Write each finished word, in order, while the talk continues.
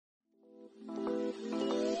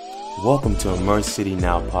Welcome to Immerse City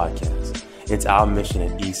Now podcast. It's our mission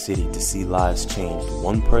at East City to see lives changed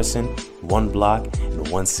one person, one block, and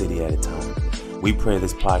one city at a time. We pray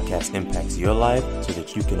this podcast impacts your life so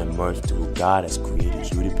that you can emerge to who God has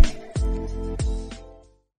created you to be.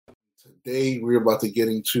 Today, we're about to get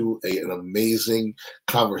into an amazing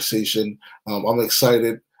conversation. I'm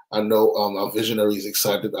excited. I know our visionary is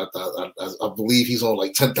excited. I believe he's on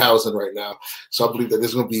like 10,000 right now. So I believe that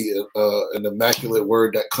there's going to be an immaculate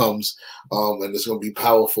word that comes, and it's going to be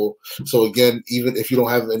powerful. So again, even if you don't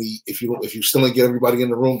have any, if you still don't get everybody in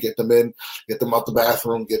the room, get them in, get them out the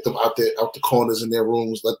bathroom, get them out there, out the corners in their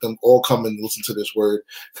rooms. Let them all come and listen to this word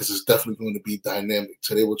because it's definitely going to be dynamic.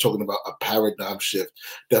 Today we're talking about a paradigm shift.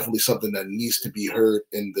 Definitely something that needs to be heard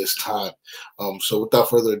in this time. So without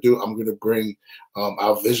further ado, I'm going to bring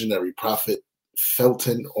our visionary prophet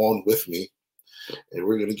Felton on with me, and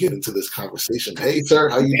we're going to get into this conversation. Hey, sir,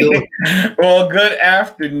 how you doing? Well, good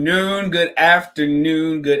afternoon, Prophet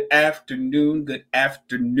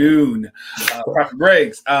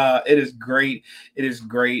Briggs. It is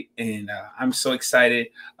great, and I'm so excited.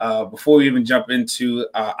 Before we even jump into,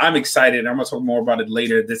 I'm excited. I'm going to talk more about it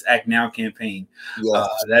later. This Act Now campaign, yes.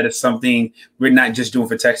 That is something we're not just doing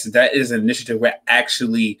for Texas. That is an initiative we're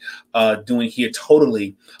actually doing here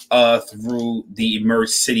totally through the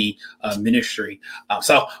Immerse City ministry.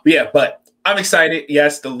 But I'm excited.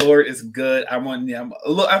 Yes, the Lord is good. I won't say I'm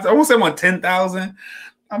on 10,000.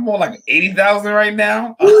 I'm more like 80,000 right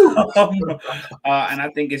now. And I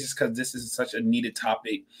think it's just because this is such a needed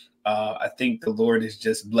topic. I think the Lord is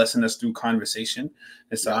just blessing us through conversation.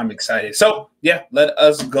 And so I'm excited. So let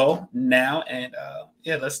us go now. And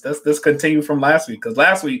let's continue from last week, because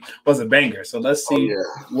last week was a banger. So let's see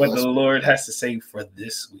what the Lord has to say for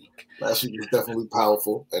this week. Last week was definitely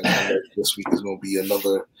powerful. And this week is going to be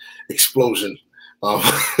another explosion to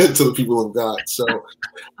the people of God. So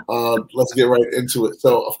let's get right into it.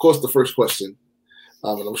 So, of course, the first question,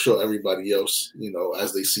 and I'm sure everybody else,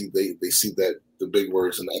 as they see that the big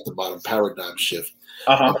words and at the bottom, paradigm shift,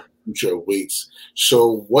 future awaits.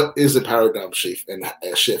 So, what is a paradigm shift, and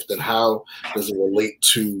how does it relate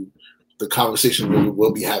to the conversation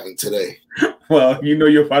we'll be having today? Well,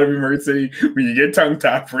 you're part of Immerse City when you get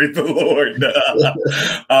tongue-tied. Praise the Lord.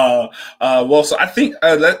 So I think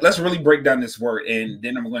let's really break down this word, and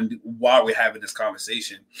then I'm going to do why we're having this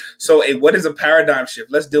conversation. So, what is a paradigm shift?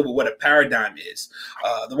 Let's deal with what a paradigm is.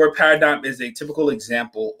 The word paradigm is a typical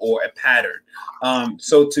example or a pattern.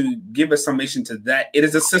 So to give a summation to that, it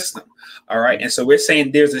is a system. All right. And so we're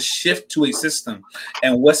saying there's a shift to a system.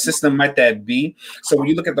 And what system might that be? So when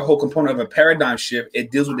you look at the whole component of a paradigm shift, it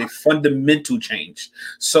deals with a fundamental change.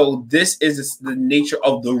 So this is the nature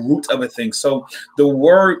of the root of a thing. So the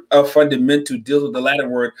word fundamental deals with the Latin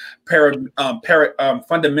word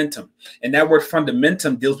fundamentum. And that word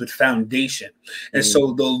fundamentum deals with foundation. And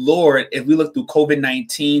so the Lord, if we look through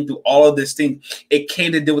COVID-19, through all of this thing, it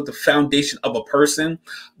came to deal with the foundation of a person,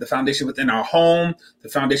 the foundation within our home, the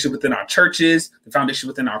foundation within our churches, the foundation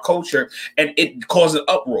within our culture, and it caused an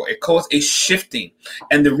uproar. It caused a shifting.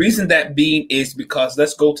 And the reason that being is because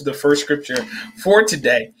let's go to the first scripture for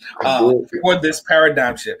today, for this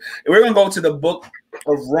paradigm shift. And we're going to go to the book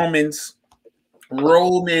of Romans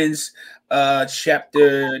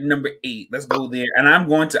chapter number 8. Let's go there. And I'm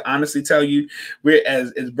going to honestly tell you, we're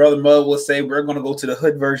as Brother Mud will say, we're going to go to the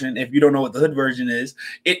hood version. If you don't know what the hood version is,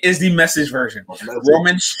 it is the message version.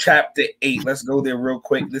 Romans chapter 8. Let's go there real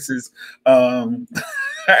quick. This is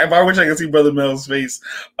if I wish I could see Brother Mel's face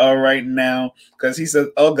right now, because he says,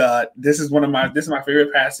 "Oh God, this is my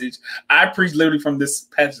favorite passage." I preached literally from this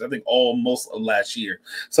passage, I think, almost of last year.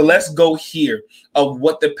 So let's go here of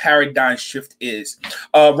what the paradigm shift is.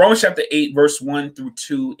 Romans chapter 8, verse 1 through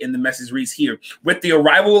 2 in the message reads here: "With the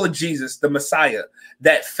arrival of Jesus, the Messiah,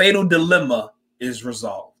 that fatal dilemma is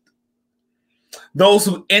resolved. Those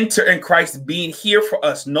who enter in Christ, being here for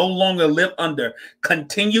us, no longer live under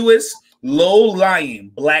continuous,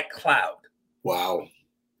 low-lying black cloud. Wow.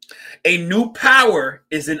 A new power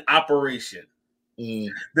is in operation.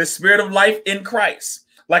 The spirit of life in Christ,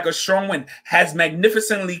 like a strong wind, has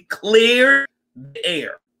magnificently cleared the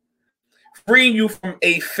air, freeing you from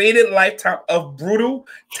a fated lifetime of brutal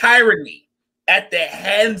tyranny at the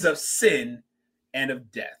hands of sin and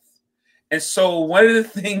of death. And so one of the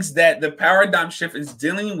things that the paradigm shift is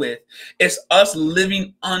dealing with is us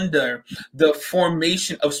living under the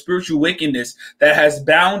formation of spiritual wickedness that has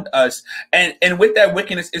bound us. And with that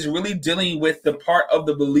wickedness is really dealing with the part of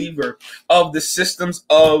the believer of the systems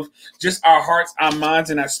of just our hearts, our minds,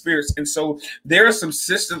 and our spirits. And so there are some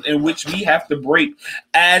systems in which we have to break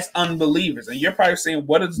as unbelievers. And you're probably saying,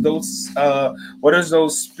 what are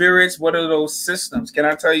those spirits? What are those systems? Can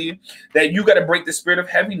I tell you that you got to break the spirit of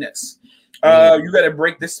heaviness? You got to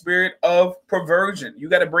break the spirit of perversion. You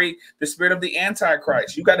got to break the spirit of the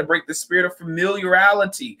Antichrist. You got to break the spirit of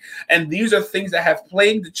familiarity. And these are things that have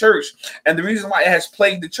plagued the church. And the reason why it has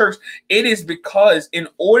plagued the church, it is because in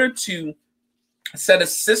order to set a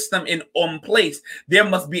system on place, there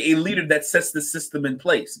must be a leader that sets the system in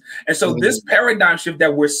place. And so this paradigm shift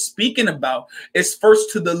that we're speaking about is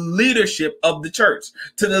first to the leadership of the church,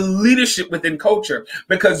 to the leadership within culture,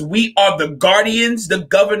 because we are the guardians, the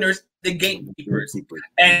governors, the gatekeepers.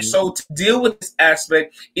 And so to deal with this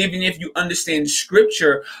aspect, even if you understand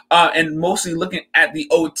scripture and mostly looking at the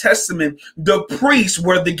Old Testament, the priests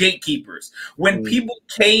were the gatekeepers. When people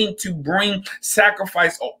came to bring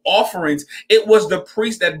sacrifice or offerings, it was the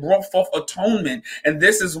priest that brought forth atonement. And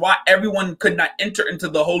this is why everyone could not enter into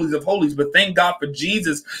the holies of holies. But thank God for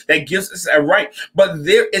Jesus that gives us a right. But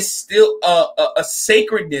there is still a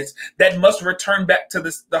sacredness that must return back to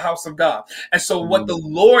the house of God. And so what the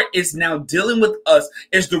Lord is now dealing with us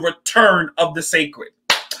is the return of the sacred.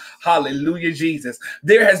 Hallelujah, Jesus.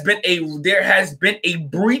 There has been a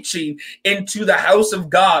breaching into the house of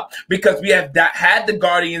God because we have had the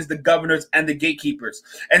guardians, the governors, and the gatekeepers.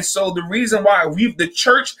 And so the reason why the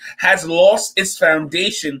church has lost its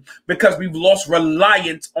foundation because we've lost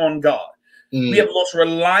reliance on God. We have lost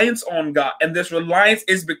reliance on God. And this reliance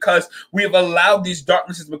is because we have allowed these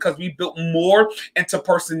darknesses because we built more into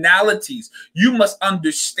personalities. You must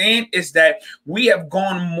understand is that we have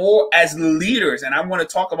gone more as leaders. And I want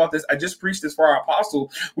to talk about this. I just preached this for our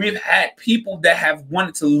apostle. We've had people that have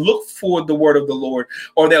wanted to look for the word of the Lord,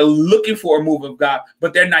 or they're looking for a move of God,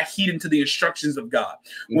 but they're not heeding to the instructions of God.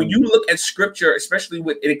 When you look at scripture, especially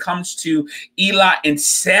when it comes to Eli and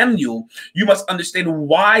Samuel, you must understand,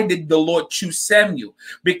 why did the Lord choose Samuel?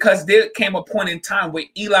 Because there came a point in time where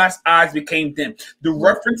Eli's eyes became dim. The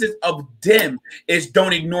references of dim is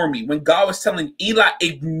don't ignore me. When God was telling Eli,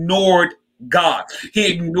 ignored God.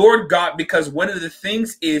 He ignored God because one of the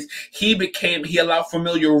things is he allowed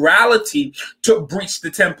familiarity to breach the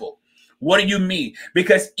temple. What do you mean?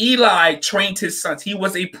 Because Eli trained his sons. He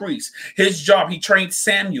was a priest. His job, he trained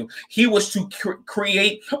Samuel. He was to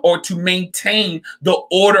create or to maintain the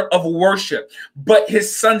order of worship. But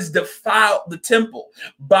his sons defiled the temple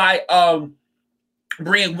by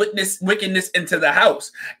bringing wickedness into the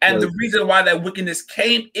house. And the reason why that wickedness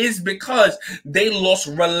came is because they lost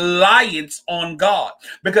reliance on God,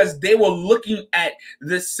 because they were looking at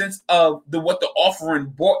this sense of what the offering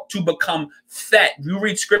brought to become fat. You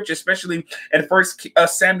read scripture, especially in First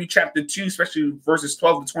Samuel chapter 2, especially verses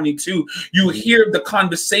 12 to 22, you hear the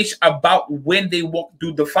conversation about when they walked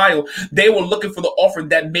through the fire. They were looking for the offering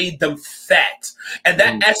that made them fat. And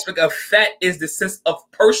that aspect of fat is the sense of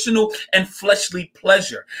personal and fleshly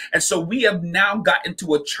pleasure. And so we have now got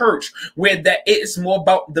into a church where that it is more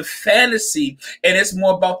about the fantasy and it's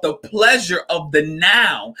more about the pleasure of the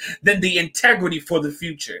now than the integrity for the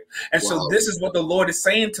future. And so this is what the Lord is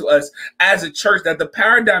saying to us as a church, that the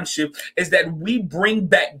paradigm shift is that we bring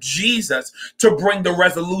back Jesus to bring the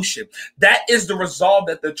resolution. That is the resolve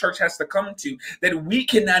that the church has to come to, that we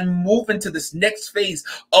cannot move into this next phase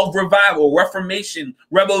of revival, reformation,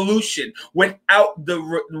 revolution without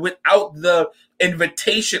the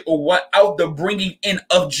invitation or without the bringing in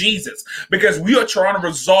of Jesus, because we are trying to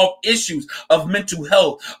resolve issues of mental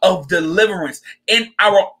health, of deliverance in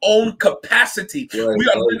our own capacity. We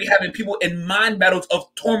are literally having people in mind battles of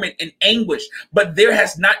torment and anguish, but there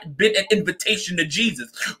has not been an invitation to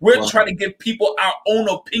Jesus. We're trying to give people our own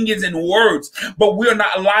opinions and words, but we're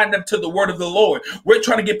not aligning them to the word of the Lord. We're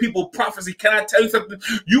trying to give people prophecy. Can I tell you something?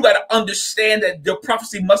 You got to understand that the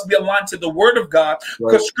prophecy must be aligned to the word of God,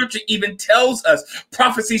 because scripture even tells us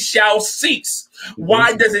prophecy shall cease.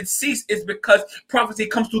 Why does it cease? It's because prophecy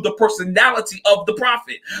comes through the personality of the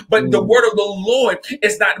prophet. But the word of the Lord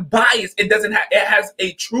is not biased. It has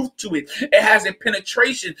a truth to it. It has a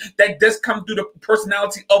penetration that does come through the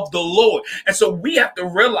personality of the Lord. And so we have to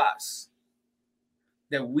realize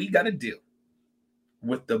that we got to deal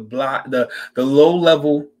with the low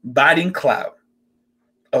level biting cloud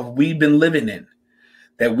of we've been living in,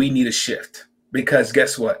 that we need a shift. Because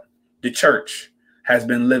guess what? The church has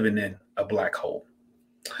been living in a black hole.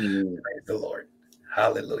 Praise the Lord.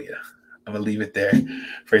 Hallelujah. I'm gonna leave it there.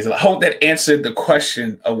 Praise the Lord. I hope that answered the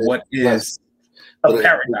question of what is a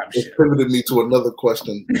paradigm shift. It pivoted me to another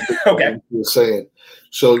question. Okay. You were saying,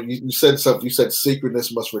 so you said something. You said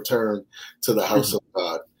sacredness must return to the house of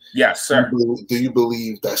God. Yes, sir. Do you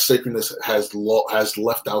believe that sacredness has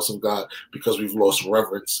left the house of God because we've lost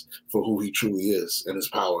reverence for who He truly is and His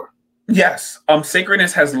power? Yes.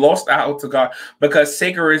 Sacredness has lost the house of God because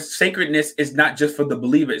sacredness is not just for the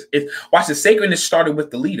believers. Watch the sacredness started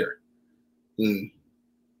with the leader. Mm.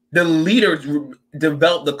 The leader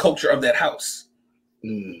developed the culture of that house.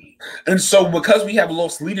 Mm. And so because we have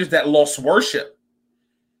lost leaders that lost worship.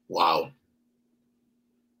 Wow.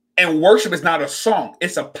 And worship is not a song.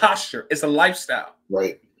 It's a posture. It's a lifestyle.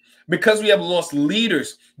 Right. Because we have lost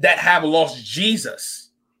leaders that have lost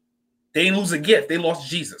Jesus. They didn't lose a gift. They lost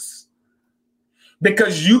Jesus.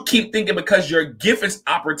 Because you keep thinking because your gift is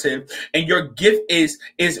operative and your gift is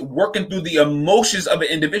working through the emotions of an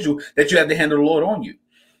individual that you have the hand of the Lord on you.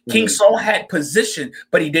 Mm. King Saul had position,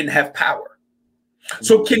 but he didn't have power.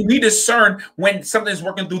 So can we discern when something is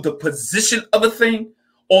working through the position of a thing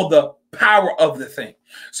or the power of the thing?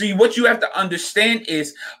 So what you have to understand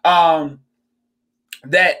is that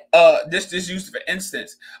this is used for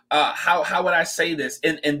instance. How would I say this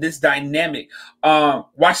in this dynamic?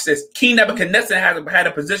 Watch this. King Nebuchadnezzar had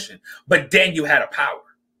a position, but Daniel had a power.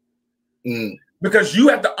 Mm. Because you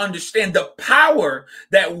have to understand the power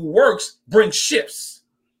that works brings shifts.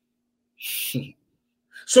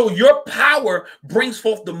 So your power brings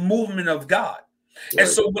forth the movement of God. Right. And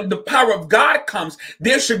so when the power of God comes,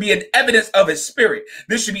 there should be an evidence of His Spirit.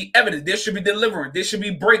 There should be evidence. There should be deliverance. There should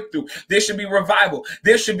be breakthrough. There should be revival.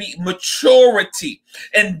 There should be maturity.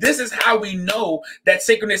 And this is how we know that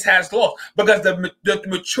sacredness has lost, because the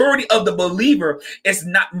maturity of the believer is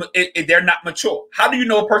not, they're not mature. How do you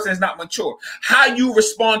know a person is not mature? How you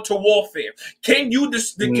respond to warfare. Can you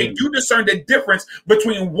discern the difference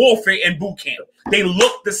between warfare and boot camp? They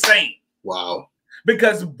look the same. Wow.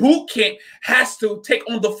 Because boot camp has to take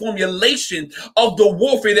on the formulation of the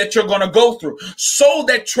warfare that you're going to go through so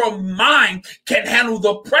that your mind can handle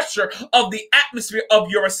the pressure of the atmosphere of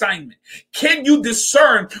your assignment. Can you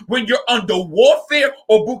discern when you're under warfare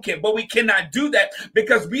or boot camp? But we cannot do that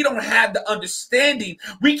because we don't have the understanding.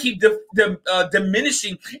 We keep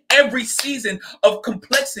diminishing every season of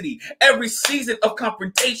complexity, every season of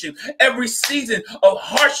confrontation, every season of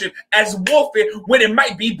hardship as warfare when it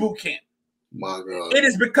might be boot camp. My God. It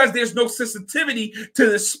is because there's no sensitivity to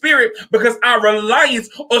the Spirit, because our reliance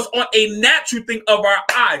is on a natural thing of our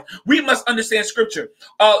eyes. We must understand Scripture.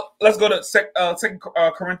 Let's go to Second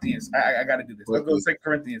Corinthians. I got to do this. Let's go to 2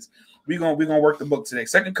 Corinthians. We're gonna work the book today.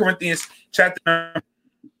 2 Corinthians chapter.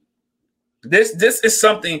 This is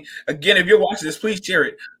something, again, if you're watching this, please share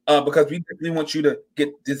it because we definitely want you to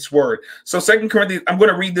get this word. So 2 Corinthians, I'm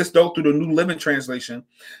going to read this though through the New Living Translation.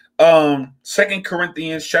 2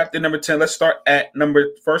 Corinthians chapter number 10. Let's start at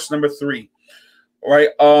verse number 3. All right.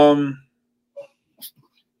 All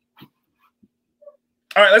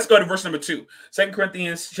right, let's go to verse number 2. 2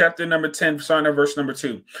 Corinthians chapter number 10, starting at verse number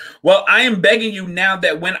 2. Well, I am begging you now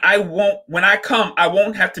that when I come, I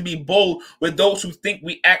won't have to be bold with those who think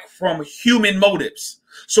we act from human motives.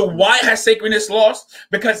 So why has sacredness lost?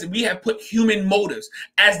 Because we have put human motives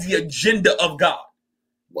as the agenda of God.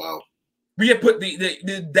 Wow. We have put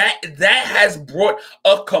that has brought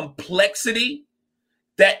a complexity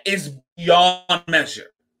that is beyond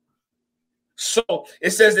measure. So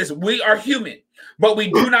it says this: we are human, but we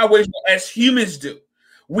do not wage war as humans do.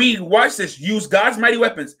 We, watch this, use God's mighty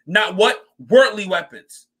weapons, not what? Worldly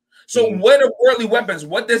weapons. So what are worldly weapons?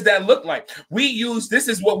 What does that look like? This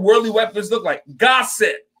is what worldly weapons look like.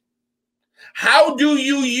 Gossip. How do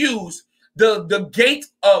you use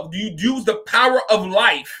you use the power of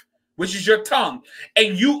life, which is your tongue,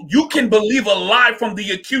 and you can believe a lie from the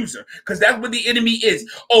accuser, because that's what the enemy is.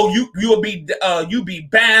 Oh, you be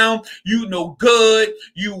bound, you no good,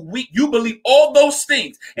 you weak, you believe all those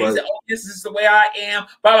things. And you say, oh, this is the way I am,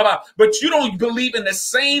 blah, blah, blah. But you don't believe in the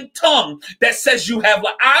same tongue that says you have,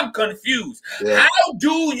 like, I'm confused. Yeah. How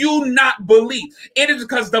do you not believe? It is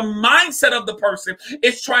because the mindset of the person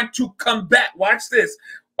is trying to combat. Watch this.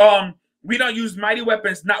 We don't use mighty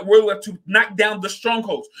weapons, not worldly weapons, to knock down the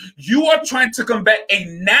strongholds. You are trying to combat a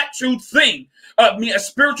natural thing A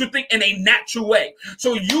spiritual thing in a natural way.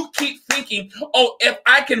 So you keep thinking, oh, if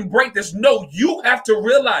I can break this. No, you have to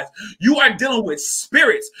realize you are dealing with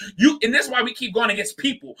spirits. And this is why we keep going against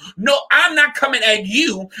people. No, I'm not coming at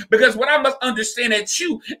you, because what I must understand at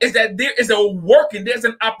you is that there is a working, there's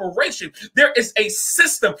an operation, there is a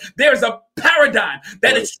system, there's a paradigm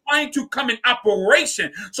that is trying to come in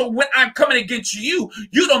operation. So when I'm coming against you,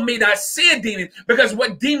 you may not see a demon, because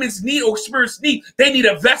what demons need or spirits need, they need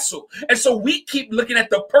a vessel. And so we keep looking at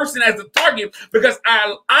the person as the target because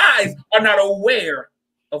our eyes are not aware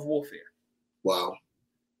of warfare. Wow.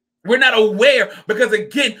 We're not aware because,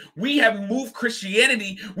 again, we have moved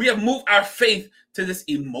Christianity, we have moved our faith to this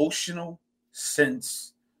emotional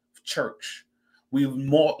sense of church. We've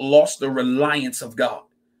lost the reliance of God.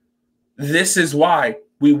 This is why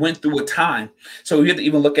we went through a time. So you have to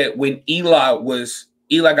even look at when Eli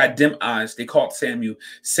got dim eyes, they called Samuel.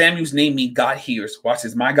 Samuel's name means God hears. Watch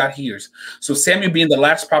this, my God hears. So Samuel being the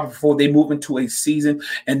last prophet before they move into a season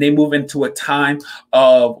and they move into a time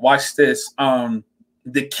of, watch this,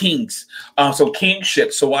 the kings. So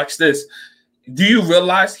kingship. So watch this. Do you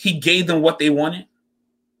realize he gave them what they wanted?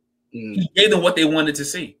 He gave them what they wanted to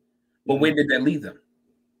see. But where did that leave them?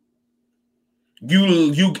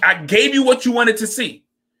 I gave you what you wanted to see,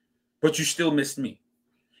 but you still missed me.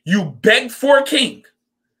 You begged for a king,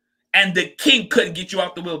 and the king couldn't get you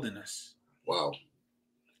out the wilderness. Wow.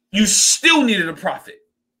 You still needed a prophet.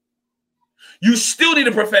 You still need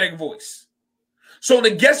a prophetic voice. So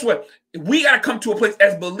guess what? We got to come to a place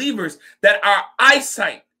as believers that our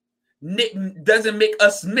eyesight doesn't make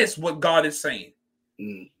us miss what God is saying.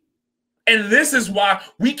 And this is why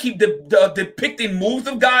we keep depicting moves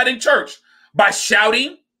of God in church by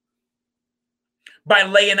shouting, by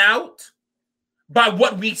laying out, by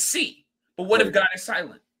what we see. But what if God is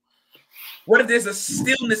silent? What if there's a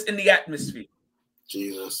stillness in the atmosphere?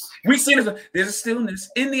 Jesus. We see there's a stillness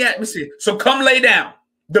in the atmosphere. So come lay down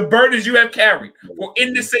the burdens you have carried. For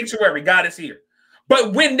in the sanctuary, God is here.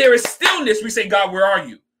 But when there is stillness, we say, God, where are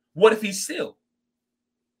you? What if he's still?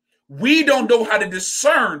 We don't know how to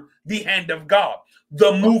discern the hand of God,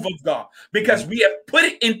 the move of God, because we have put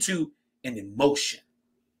it into an emotion.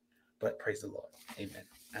 But praise the Lord. Amen.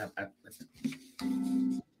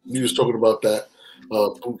 You was talking about that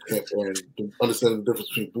boot camp and understanding the difference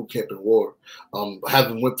between boot camp and war.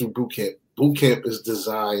 Having went through boot camp is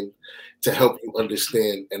designed to help you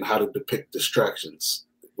understand and how to depict distractions.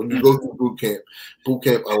 When you go through boot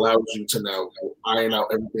camp allows you to now iron out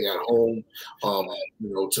everything at home,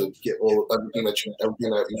 to get everything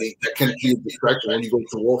that can be a distraction when you go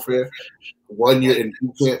to warfare. When you're in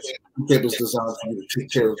boot camp is designed for you to take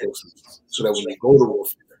care of those things, so that when you go to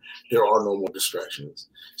warfare, there are no more distractions.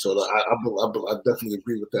 So I definitely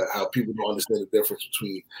agree with that. How people don't understand the difference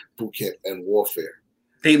between boot camp and warfare.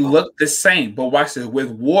 They look the same, but watch this.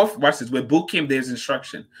 With boot camp, there's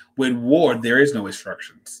instruction. With war, there is no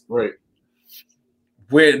instructions. Right.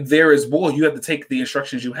 Where there is war, you have to take the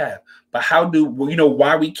instructions you have. But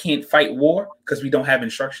why we can't fight war? Because we don't have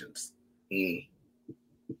instructions.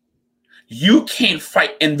 You can't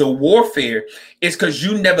fight in the warfare. It's because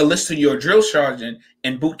you never listen to your drill sergeant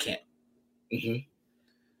in boot camp.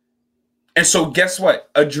 And so guess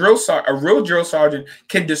what? A real drill sergeant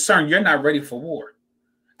can discern you're not ready for war.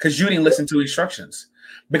 Because you didn't listen to instructions.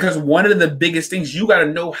 Because one of the biggest things, you got to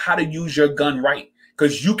know how to use your gun right.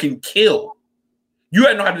 Because you can kill. You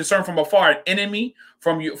got to know how to discern from afar an enemy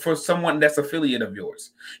for someone that's affiliate of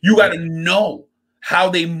yours. You got to know how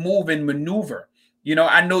they move and maneuver.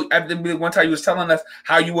 I know one time you was telling us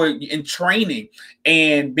how you were in training.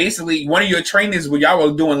 And basically one of your trainings where y'all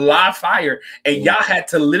were doing live fire. And y'all had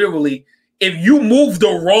to literally, if you move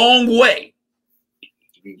the wrong way,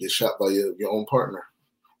 you get shot by your own partner.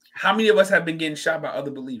 How many of us have been getting shot by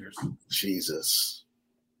other believers? Jesus.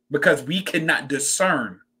 Because we cannot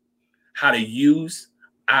discern how to use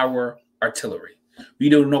our artillery. We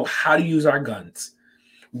don't know how to use our guns.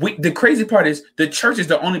 The crazy part is the church is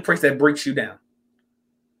the only place that breaks you down.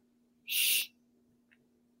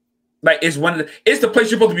 Like it's the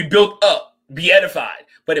place you're supposed to be built up, be edified,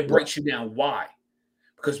 but it breaks you down. Why?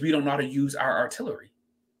 Because we don't know how to use our artillery.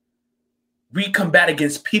 We combat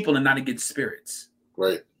against people and not against spirits.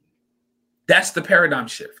 Right. That's the paradigm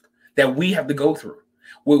shift that we have to go through,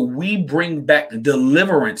 where we bring back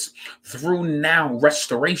deliverance through now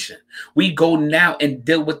restoration. We go now and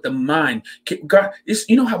deal with the mind. God,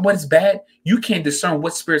 what's bad? You can't discern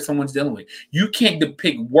what spirit someone's dealing with. You can't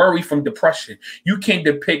depict worry from depression. You can't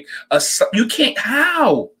depict you can't.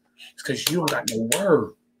 How? It's because you don't got no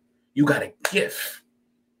word. You got a gift.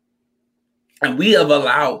 And we have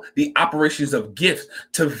allowed the operations of gifts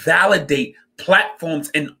to validate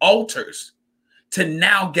platforms and altars to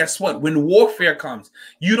now, guess what? When warfare comes,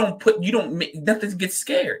 nothing gets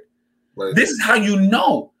scared. Right. This is how you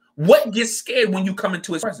know what gets scared when you come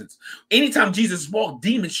into his presence. Anytime Jesus walked,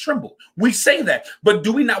 demons tremble. We say that, but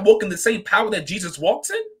do we not walk in the same power that Jesus walks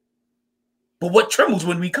in? But what trembles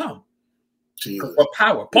when we come? Jesus. What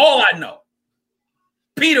power? Paul, I know.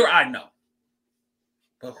 Peter, I know.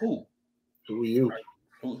 But who? Who are you?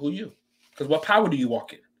 Who are you? Because what power do you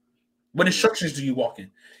walk in? What instructions do you walk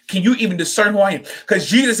in? Can you even discern who I am? Because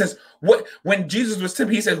Jesus says, when Jesus was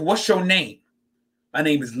tempted, he says, what's your name? My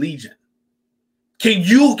name is Legion. Can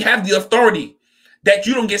you have the authority that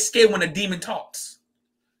you don't get scared when a demon talks?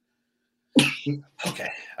 Okay.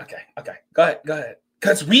 Go ahead.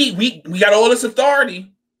 Because we got all this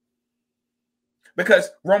authority.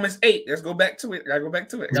 Because Romans 8, let's go back to it. Gotta go back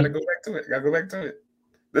to it.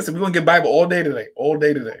 Listen, we're going to get Bible all day today.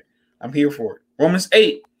 I'm here for it. Romans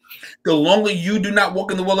 8. The longer you do not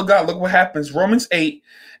walk in the will of God, look what happens. Romans 8,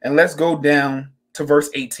 and let's go down to verse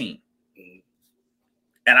 18.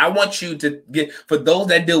 And I want you to get, for those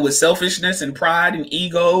that deal with selfishness and pride and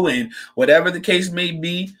ego and whatever the case may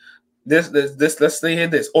be, let's stay in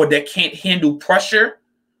this, or that can't handle pressure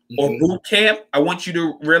or boot camp. I want you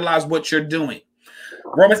to realize what you're doing.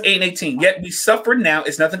 Romans 8 and 18. Yet we suffer now.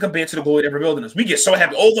 It's nothing compared to the glory that revealed in us. We get so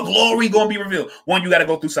happy. Oh, the glory going to be revealed. One, you got to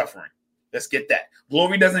go through suffering. Let's get that.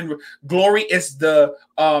 Glory is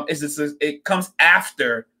it comes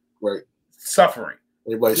after suffering.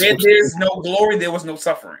 Where there's no glory, there was no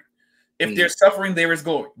suffering. If there's suffering, there is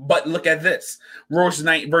glory. But look at this. Verse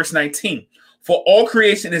 19. For all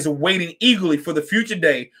creation is waiting eagerly for the future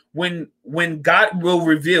day when God will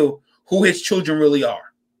reveal who his children really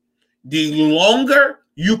are. The longer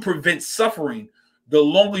you prevent suffering, the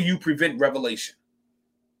longer you prevent revelation.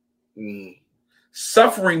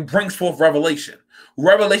 Suffering brings forth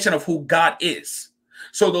revelation of who God is.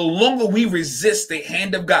 So the longer we resist the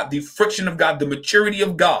hand of God, the friction of God, the maturity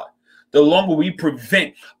of God, the longer we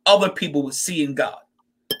prevent other people seeing God.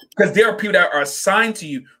 Because there are people that are assigned to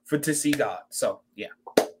you to see God. So, yeah.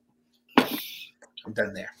 I'm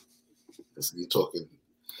done there. Listen, you're talking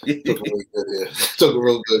really good here. Talking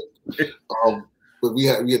real good. But we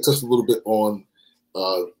had touched a little bit on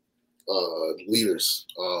leaders.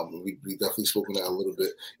 We definitely spoke on that a little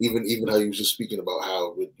bit. Even how you was just speaking about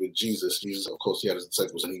how with Jesus, of course, he had his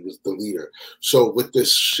disciples and he was the leader. So with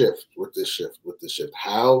this shift,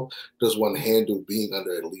 how does one handle being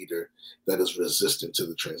under a leader that is resistant to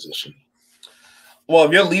the transition? Well,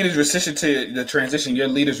 if your leader is resistant to the transition, your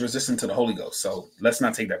leader is resistant to the Holy Ghost. So let's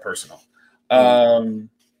not take that personal. I'm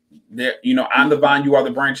the vine, you are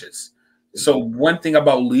the branches. So one thing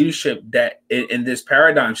about leadership that in this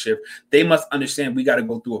paradigm shift, they must understand we got to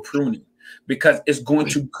go through a pruning because it's going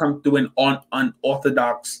to come through an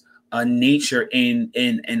unorthodox nature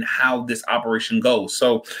in how this operation goes.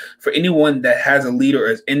 So for anyone that has a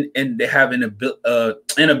leader and they have an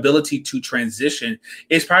inability to transition,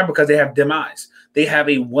 it's probably because they have demise. They have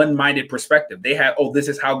a one-minded perspective. They have, this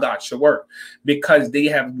is how God should work, because they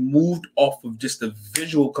have moved off of just the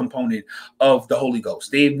visual component of the Holy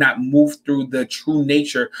Ghost. They have not moved through the true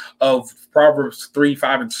nature of Proverbs 3,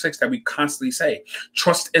 5, and 6 that we constantly say.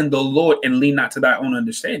 Trust in the Lord and lean not to thy own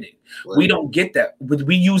understanding. Right. We don't get that.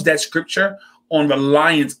 We use that scripture on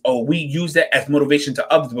reliance, we use that as motivation to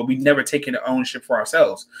others, but we never take into ownership for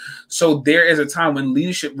ourselves. So there is a time when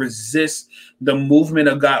leadership resists the movement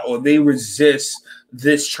of God, or they resist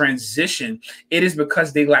this transition. It is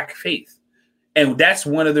because they lack faith. And that's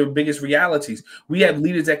one of the biggest realities. We have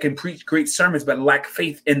leaders that can preach great sermons, but lack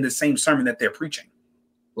faith in the same sermon that they're preaching.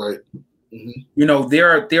 Right. Mm-hmm.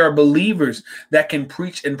 There are believers that can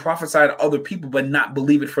preach and prophesy to other people, but not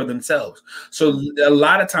believe it for themselves. So a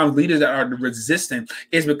lot of times leaders that are resistant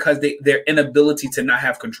is because their inability to not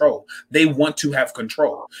have control. They want to have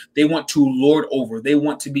control. They want to lord over. They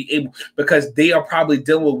want to be able, because they are probably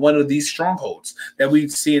dealing with one of these strongholds that we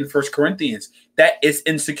see in 1 Corinthians. That is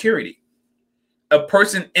insecurity. A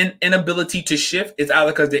person inability to shift is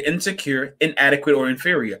either because they're insecure, inadequate, or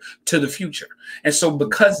inferior to the future. And so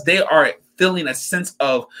because they are feeling a sense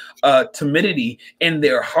of timidity in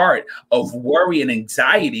their heart, of worry and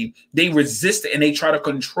anxiety, they resist it and they try to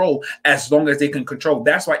control as long as they can control.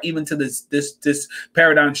 That's why even to this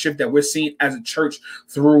paradigm shift that we're seeing as a church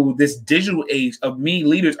through this digital age of many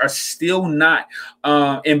leaders are still not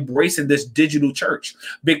embracing this digital church,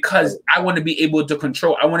 because I want to be able to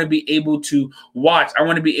control. I want to be able to watch. I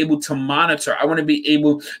want to be able to monitor. I want to be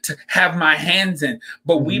able to have my hands in.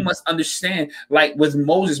 But we must understand, like with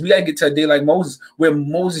Moses, we got to get to a day like Moses, where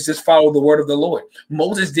Moses just followed the word of the Lord.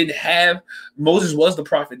 Moses was the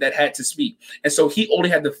prophet that had to speak. And so he only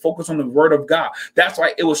had to focus on the word of God. That's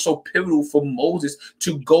why it was so pivotal for Moses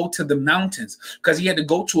to go to the mountains, because he had to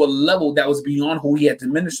go to a level that was beyond who he had to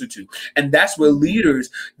minister to. And that's where leaders,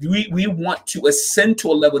 we want to ascend to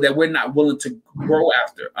a level that we're not willing to grow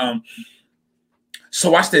after.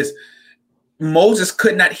 So watch this. Moses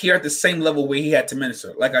could not hear at the same level where he had to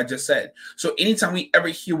minister, like I just said. So anytime we ever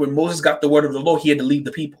hear when Moses got the word of the Lord, he had to leave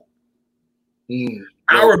the people.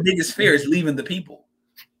 Our biggest fear is leaving the people.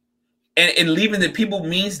 And leaving the people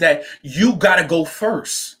means that you got to go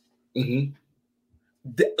first. The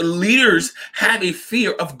leaders have a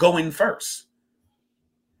fear of going first.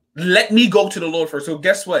 Let me go to the Lord first. So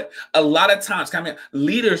guess what? A lot of times,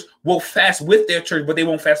 leaders will fast with their church, but they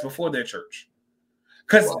won't fast before their church.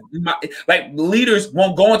 Because like leaders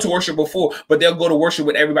won't go into worship before, but they'll go to worship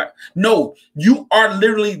with everybody. No, you are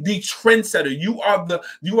literally the trendsetter. You are the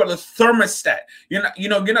thermostat. You're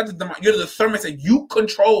the thermostat. You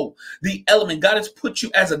control the element. God has put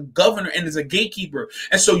you as a governor and as a gatekeeper.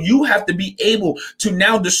 And so you have to be able to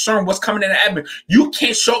now discern what's coming in the atmosphere. You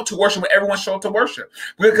can't show up to worship when everyone show up to worship.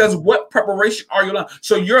 Because what preparation are you allowing?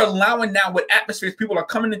 So you're allowing now what atmospheres people are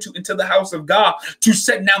coming into the house of God to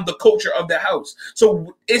set down the culture of the house. So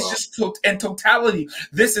it's just in totality.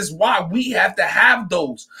 This is why we have to have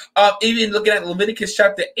those. Even looking at Leviticus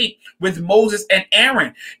chapter 8 with Moses and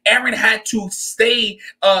Aaron. Aaron had to stay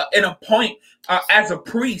in a point as a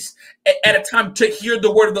priest at a time to hear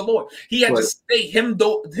the word of the Lord. He had to stay, him and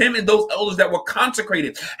those elders that were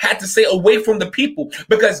consecrated had to stay away from the people,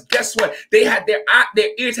 because guess what? They had their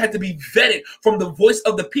ears had to be vetted from the voice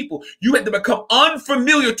of the people. You had to become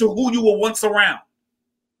unfamiliar to who you were once around.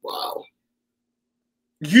 Wow.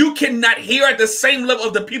 You cannot hear at the same level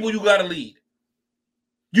of the people you got to lead.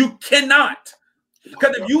 You cannot.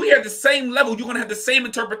 Because if you hear at the same level, you're going to have the same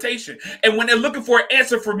interpretation. And when they're looking for an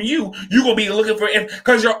answer from you, you're going to be looking for an answer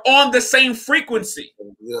because you're on the same frequency.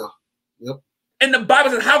 Yeah. Yep. And the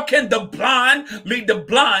Bible says, how can the blind lead the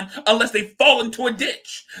blind unless they fall into a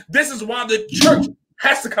ditch? This is why the church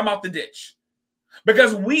has to come out the ditch.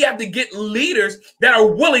 Because we have to get leaders that are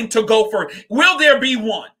willing to go first. Will there be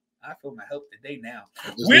one? I feel my help today now.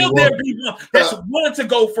 Will there be one that's willing to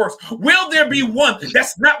go first? Will there be one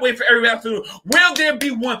that's not waiting for everybody else to do? Will there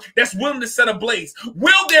be one that's willing to set a blaze?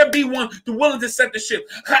 Will there be one willing to set the ship?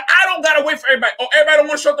 I don't got to wait for everybody. Oh, everybody don't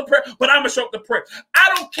want to show up to prayer, but I'm going to show up to prayer.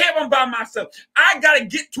 I don't care if I'm by myself. I got to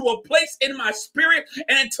get to a place in my spirit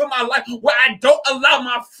and into my life where I don't allow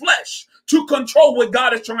my flesh to control what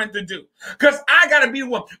God is trying to do. Because I got to be the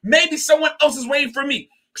one. Maybe someone else is waiting for me.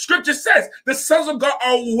 Scripture says the sons of God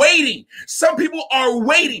are waiting. Some people are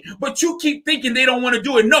waiting, but you keep thinking they don't want to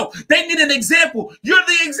do it. No, they need an example. You're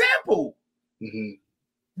the example.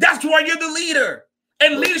 That's why you're the leader.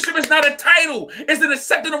 And leadership is not a title. It's an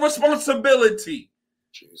accepting of responsibility.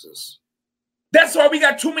 Jesus. That's why we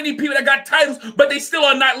got too many people that got titles, but they still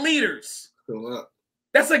are not leaders.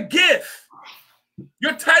 That's a gift.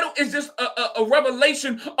 Your title is just a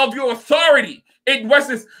revelation of your authority. It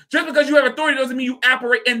wasn't just because you have authority doesn't mean you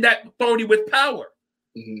operate in that authority with power.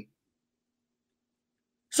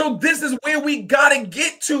 So this is where we gotta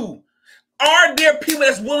get to. Are there people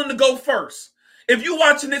that's willing to go first? If you're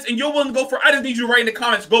watching this and you're willing to go first, I just need you to write in the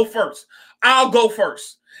comments, go first. I'll go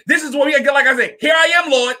first. This is where we gotta get, like I said, here I am,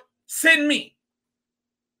 Lord, send me.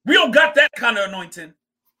 We don't got that kind of anointing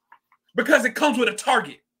because it comes with a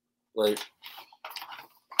target. Right.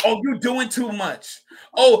 Oh, you doing too much.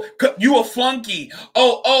 Oh, you a flunky.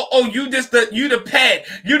 Oh, you the pet.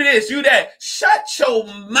 You this, you that. Shut your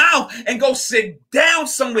mouth and go sit down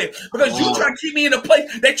somewhere because you try to keep me in a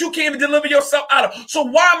place that you can't even deliver yourself out of. So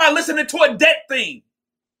why am I listening to a dead thing?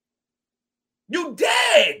 You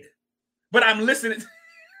dead. But I'm listening.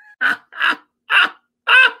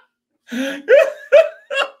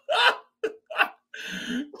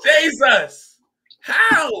 Jesus.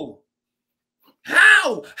 How?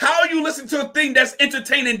 How are you listening to a thing that's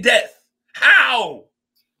entertaining death? How?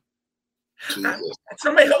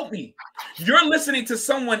 Somebody help me. You're listening to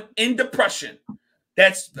someone in depression.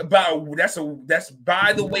 That's by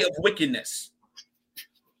the way of wickedness.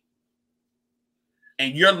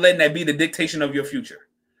 And you're letting that be the dictation of your future.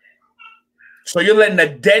 So you're letting the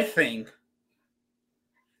dead thing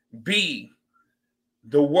be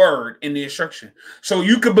the word in the instruction. So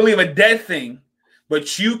you could believe a dead thing,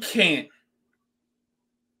 but you can't.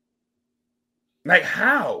 Like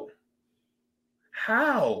how?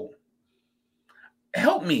 How?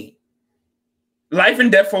 Help me. Life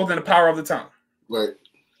and death falls in the power of the tongue. Right.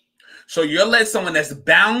 So you're letting someone that's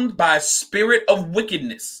bound by a spirit of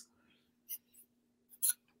wickedness.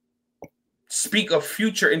 speak a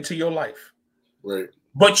future into your life. Right.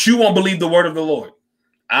 But you won't believe the word of the Lord.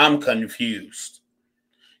 I'm confused.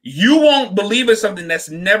 You won't believe in something that's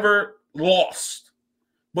never lost,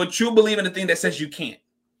 but you'll believe in the thing that says you can't.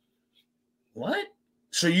 What?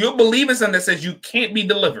 So you'll believe in something that says you can't be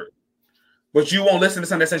delivered, but you won't listen to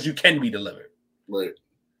something that says you can be delivered. Right.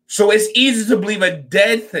 So it's easy to believe a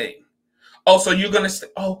dead thing. Oh, so you're going to say,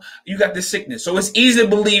 oh, you got this sickness. So it's easy to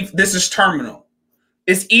believe this is terminal.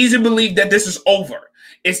 It's easy to believe that this is over.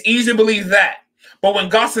 It's easy to believe that. But when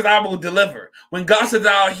God says I will deliver, when God says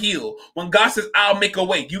I'll heal, when God says I'll make a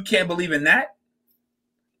way, you can't believe in that?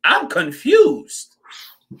 I'm confused.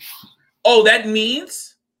 Oh, that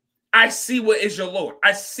means I see what is your Lord.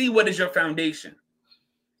 I see what is your foundation.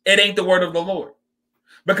 It ain't the word of the Lord.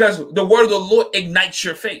 Because the word of the Lord ignites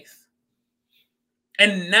your faith.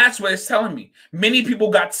 And that's what it's telling me. Many people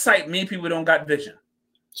got sight. Many people don't got vision.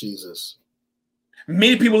 Jesus.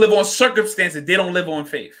 Many people live on circumstances. They don't live on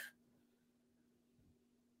faith.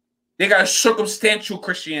 They got a circumstantial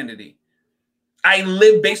Christianity. I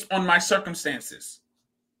live based on my circumstances.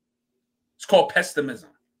 It's called pessimism.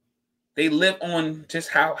 They live on just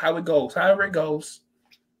how it goes, however it goes.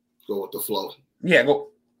 Go with the flow. Yeah, go.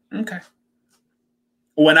 Okay.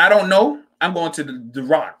 When I don't know, I'm going to the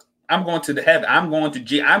rock. I'm going to the heaven. I'm going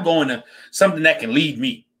to something that can lead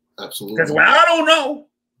me. Absolutely. Because when I don't know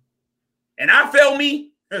and I fail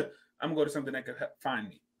me, I'm going to go to something that can find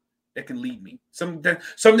me, that can lead me. Something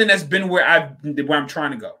that's been where I'm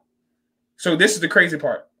trying to go. So this is the crazy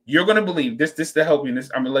part. You're going to believe this to help you.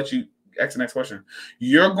 I'm going to let you ask the next question.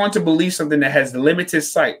 You're going to believe something that has limited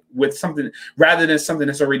sight with something rather than something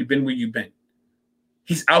that's already been where you've been.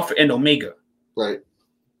 He's Alpha and Omega. Right.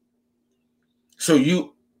 So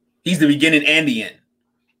he's the beginning and the end.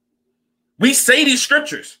 We say these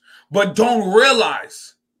scriptures, but don't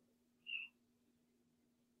realize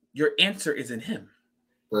your answer is in him.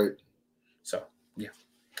 Right. So, yeah.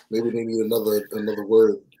 Maybe they need another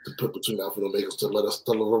word to put between Alpha and Omega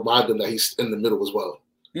to remind them that he's in the middle as well.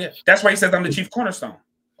 Yeah. That's why he says I'm the chief cornerstone.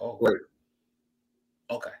 Oh. Right.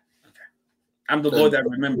 Okay. I'm the Lord that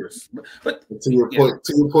remembers. But to your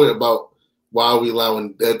point about why are we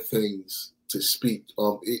allowing dead things to speak?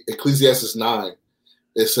 Ecclesiastes 9,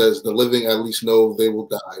 it says the living at least know they will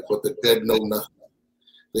die, but the dead know nothing.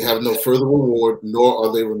 They have no further reward, nor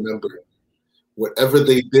are they remembered. Whatever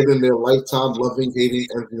they did in their lifetime, loving, hating,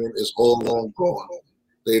 envying, is all long gone.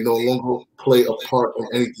 They no longer play a part in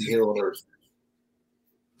anything here on earth.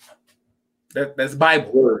 That's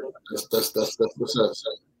Bible. That's what it says.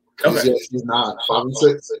 Okay. 9, 5 and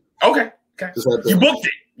 6. Okay. You booked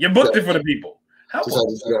it. You booked it for the people. How? Just had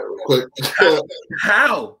to do that real quick.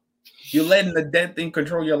 How? You're letting the dead thing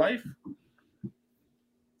control your life?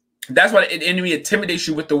 That's why the enemy intimidates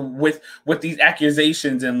you with these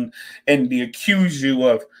accusations and they accuse you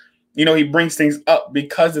of, he brings things up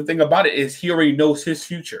because the thing about it is he already knows his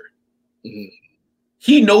future. Mm-hmm.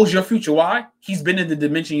 He knows your future. Why? He's been in the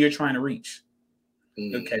dimension you're trying to reach.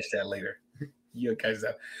 Mm-hmm. You'll catch that later. You'll catch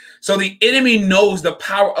that. So the enemy knows the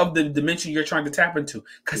power of the dimension you're trying to tap into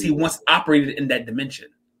because he once operated in that dimension.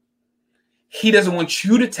 He doesn't want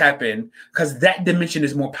you to tap in because that dimension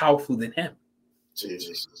is more powerful than him.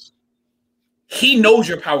 Jesus. He knows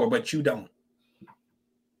your power, but you don't.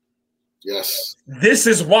 Yes. This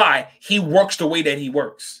is why he works the way that he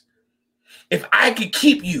works. If I could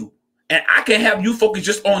keep you and I can have you focus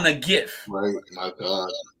just on a gift. Right, my God.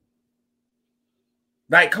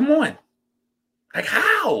 Like, come on. Like,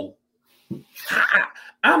 how?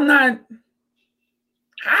 I'm not.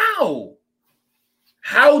 How?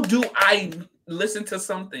 How do I listen to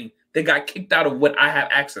something that got kicked out of what I have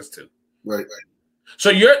access to? Right.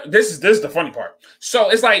 So this is the funny part. So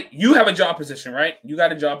it's like you have a job position, right? You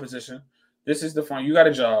got a job position. This is the fun. You got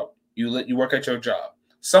a job. You work at your job.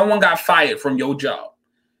 Someone got fired from your job,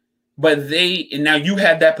 but now you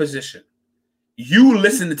have that position. You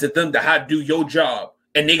listening to them to how to do your job,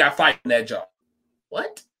 and they got fired from that job.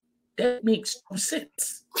 What? That makes no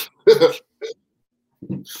sense. You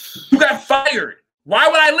got fired. Why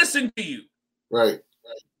would I listen to you? Right.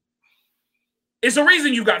 It's the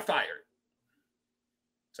reason you got fired.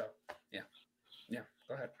 So, yeah.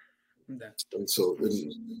 Go ahead. I'm done. And so, going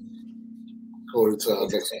to our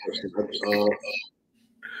next question.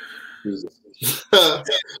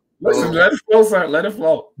 Listen, let it flow, sir. Let it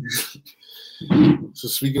flow. So,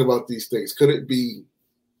 speaking about these things, could it be?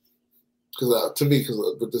 Because to me,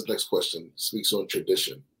 with this next question speaks on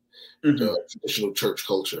tradition, traditional church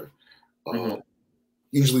culture.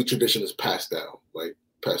 Usually, tradition is passed down through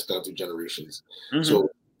generations. Mm-hmm. So,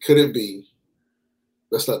 could it be?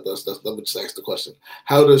 Let me just ask the question: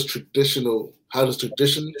 How does tradition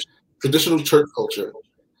traditional church culture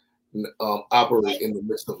operate in the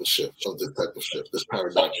midst of a shift, of this type of shift, this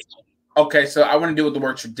paradigm? Okay, so I want to deal with the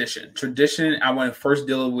word tradition. Tradition, I want to first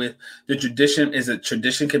deal with the tradition. Is a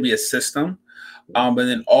tradition can be a system, but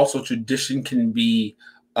then also tradition can be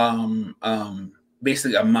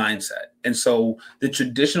basically a mindset. And so the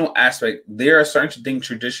traditional aspect, there are certain things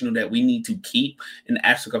traditional that we need to keep in the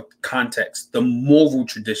aspect of context, the moral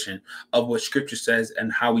tradition of what scripture says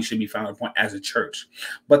and how we should be found upon as a church.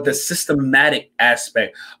 But the systematic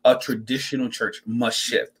aspect of traditional church must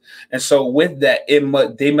shift. And so with that,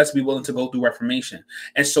 they must be willing to go through reformation.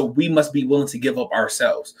 And so we must be willing to give up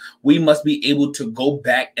ourselves. We must be able to go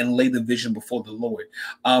back and lay the vision before the Lord.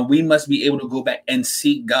 We must be able to go back and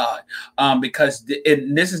seek God, because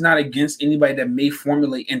this is not against anybody that may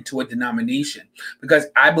formulate into a denomination, because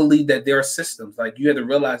I believe that there are systems. Like, you have to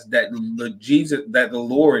realize that the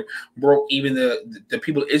Lord broke even the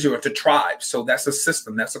people of Israel into tribes. So that's a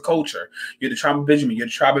system, that's a culture. You're the tribe of Benjamin, you're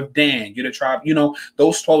the tribe of Dan, you're the tribe,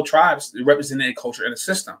 those 12 tribes represented a culture and a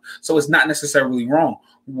system. So it's not necessarily wrong.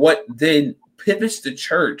 What then pivots the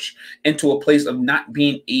church into a place of not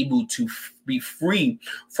being able to be free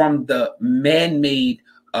from the man-made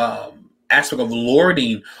aspect of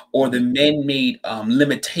lording or the man-made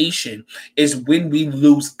limitation is when we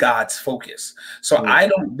lose God's focus. So I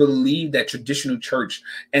don't believe that traditional church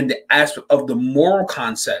and the aspect of the moral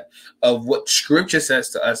concept of what scripture says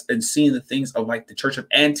to us, and seeing the things of like the church of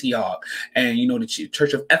Antioch and the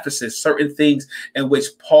church of Ephesus, certain things in which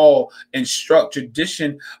Paul instruct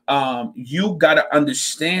tradition, you got to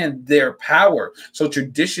understand their power. So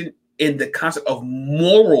tradition in the concept of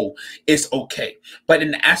moral is okay, but in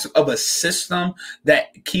the aspect of a system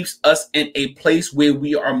that keeps us in a place where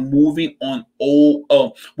we are moving on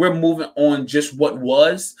we're moving on just what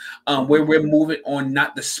was, where we're moving on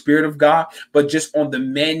not the Spirit of God, but just on the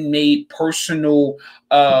man-made personal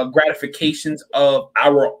gratifications of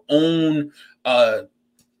our own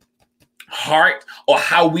heart or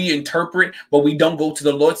how we interpret, but we don't go to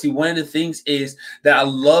the Lord. See, one of the things is that I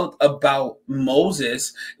loved about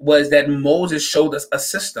Moses was that Moses showed us a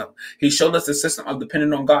system. He showed us a system of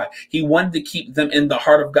depending on God. He wanted to keep them in the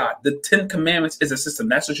heart of God. The 10 Commandments is a system.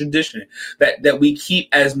 That's a tradition that we keep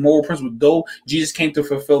as moral principles. Though Jesus came to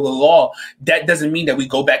fulfill the law, that doesn't mean that we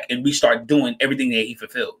go back and we start doing everything that he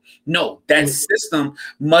fulfilled. No, that system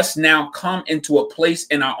must now come into a place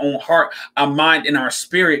in our own heart, our mind, and our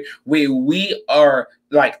spirit where we are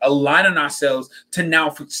like aligning ourselves to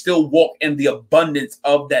now still walk in the abundance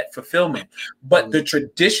of that fulfillment. But the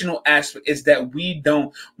traditional aspect is that we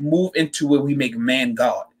don't move into where we make man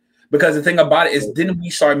God. Because the thing about it is then we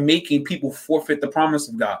start making people forfeit the promise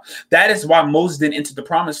of God. That is why Moses didn't enter the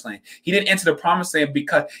promised land. He didn't enter the promised land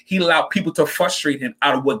because he allowed people to frustrate him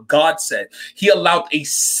out of what God said. He allowed a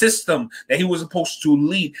system that he was supposed to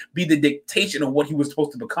lead be the dictation of what he was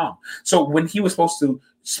supposed to become. So when he was supposed to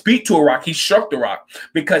speak to a rock, he struck the rock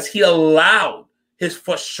because he allowed his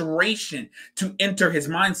frustration to enter his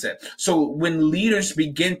mindset. So when leaders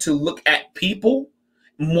begin to look at people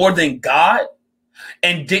more than God,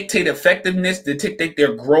 and dictate effectiveness, to dictate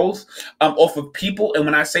their growth off of people. And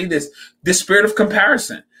when I say this, the spirit of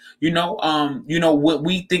comparison, what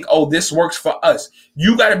we think, oh, this works for us.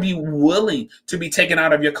 You got to be willing to be taken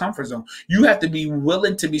out of your comfort zone. You have to be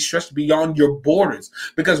willing to be stretched beyond your borders,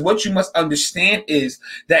 because what you must understand is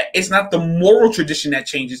that it's not the moral tradition that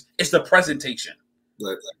changes, it's the presentation.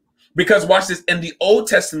 Right. Because watch this, in the Old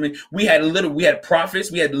Testament, we had prophets,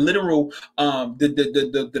 we had literal,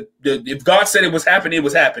 if God said it was happening, it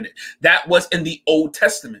was happening. That was in the Old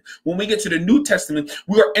Testament. When we get to the New Testament,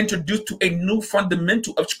 we are introduced to a new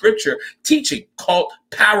fundamental of scripture teaching called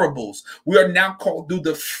parables. We are now called through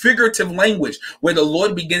the figurative language, where the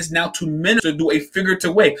Lord begins now to minister through a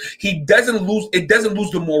figurative way. It doesn't lose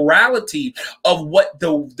the morality of what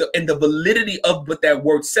and the validity of what that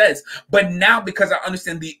word says. But now, because I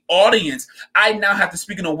understand the audience, I now have to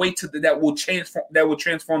speak in a way that will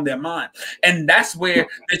transform their mind. And that's where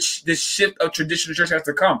the shift of traditional church has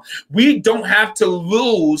to come. We don't have to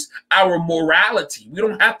lose our morality. We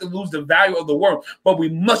don't have to lose the value of the word, but we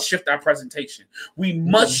must shift our presentation. We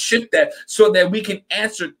must shift that so that we can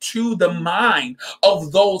answer to the mind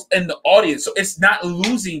of those in the audience. So it's not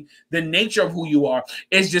losing the nature of who you are.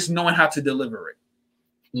 It's just knowing how to deliver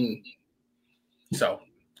it. So,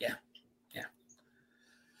 yeah.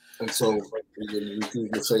 And so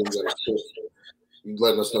you're saying that you're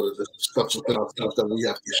letting us know that there's stuff that we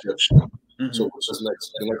have to shift. Mm-hmm. So what's the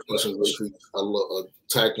next question is I love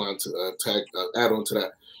a tagline to add on to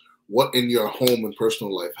that. What in your home and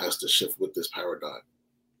personal life has to shift with this paradigm?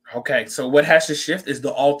 Okay, so what has to shift is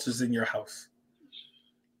the altars in your house.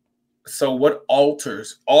 So what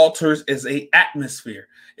altars? Altars is a atmosphere.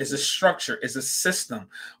 It's a structure. It's a system.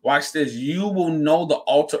 Watch this. You will know the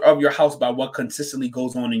altar of your house by what consistently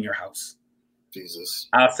goes on in your house. Jesus.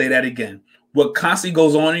 I'll say that again. What constantly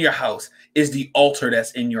goes on in your house is the altar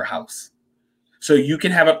that's in your house. So you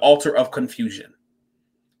can have an altar of confusion.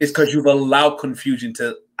 It's because you've allowed confusion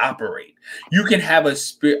to operate. You can have a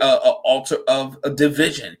spirit, altar of a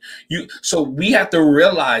division. So we have to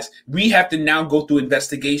realize we have to now go through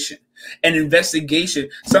investigation. And investigation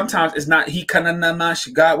sometimes is not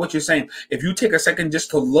God. What you're saying? If you take a second just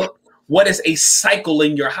to look, what is a cycle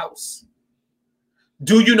in your house?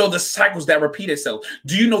 Do you know the cycles that repeat itself?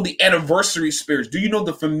 Do you know the anniversary spirits? Do you know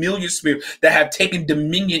the familiar spirits that have taken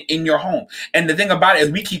dominion in your home? And the thing about it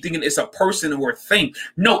is we keep thinking it's a person or a thing.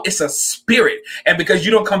 No, it's a spirit. And because you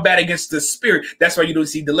don't combat against the spirit, that's why you don't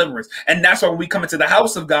see deliverance. And that's why when we come into the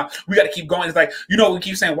house of God, we got to keep going. It's like, we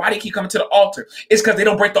keep saying, why do they keep coming to the altar? It's because they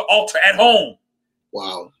don't break the altar at home.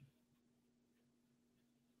 Wow.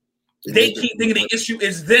 They keep thinking the issue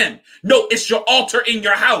is them. No, it's your altar in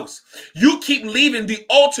your house. You keep leaving the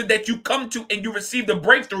altar that you come to and you receive the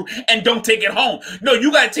breakthrough and don't take it home. No,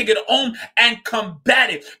 you got to take it home and combat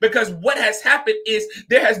it, because what has happened is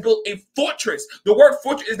there has built a fortress. The word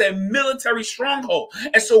fortress is a military stronghold.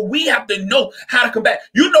 And so we have to know how to combat.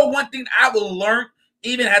 One thing I will learn,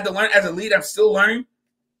 even had to learn as a leader, I'm still learning.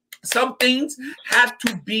 Some things have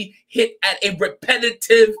to be hit at a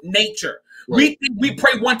repetitive nature. Right. We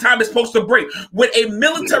pray one time, it's supposed to break. With a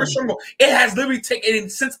military stronghold, it has literally taken a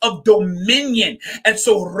sense of dominion. And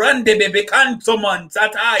so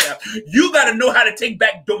you got to know how to take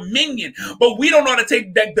back dominion. But we don't know how to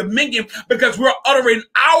take back dominion because we're uttering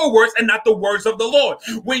our words and not the words of the Lord.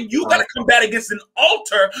 When you got to combat against an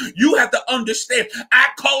altar, you have to understand, I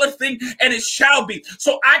call a thing and it shall be.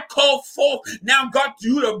 So I call forth now, God,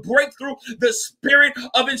 you to break through the spirit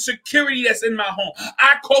of insecurity that's in my home.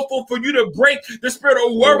 I call for you to break the spirit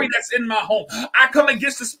of worry that's in my home. I come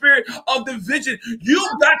against the spirit of division. You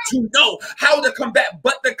got to know how to combat,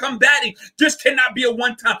 but the combating just cannot be a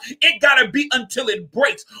one time. It got to be until it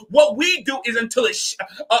breaks. What we do is until it chips.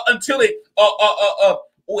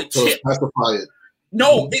 Pacify it.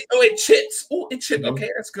 No, it chips. Oh, it chips. Okay,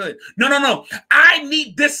 that's good. No. I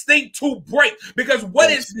need this thing to break, because what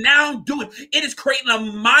it's now doing, it is creating a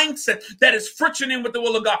mindset that is frictioning with the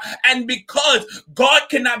will of God. And because God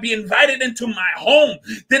cannot be invited into my home,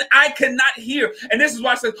 then I cannot hear. And this is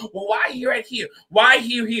why I said, well, why hear it here? Why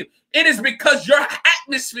hear here? It is because your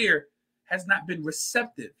atmosphere has not been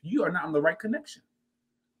receptive. You are not on the right connection.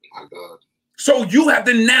 My God. So you have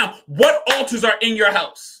to now, what altars are in your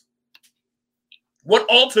house? What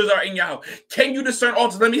altars are in your house? Can you discern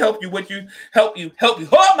altars? Let me help you. Help you.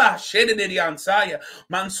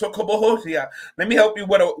 Let me help you.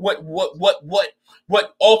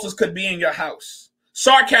 What altars could be in your house?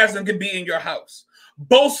 Sarcasm could be in your house.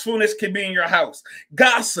 Boastfulness could be in your house.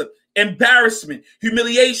 Gossip, embarrassment,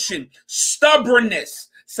 humiliation, stubbornness,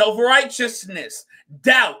 self-righteousness,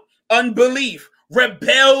 doubt, unbelief,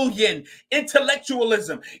 rebellion,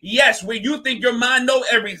 intellectualism. Yes, where you think your mind know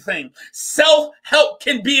everything. Self-help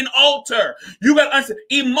can be an altar. You got to understand.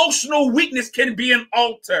 Emotional weakness can be an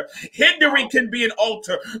altar. Hindering can be an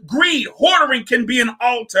altar. Greed, hoarding can be an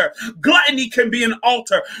altar. Gluttony can be an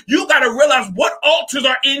altar. You got to realize what altars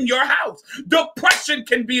are in your house. Depression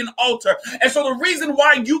can be an altar. And so the reason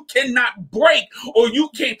why you cannot break or you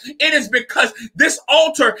can't, it is because this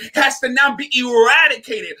altar has to now be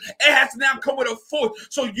eradicated. It has to now come with a force.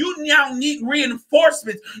 So you now need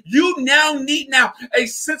reinforcements. You now need a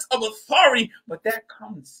sense of authority, but that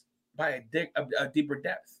comes by a deeper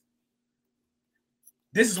depth.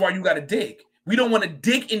 This is why you got to dig. We don't want to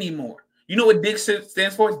dig anymore. You know what dig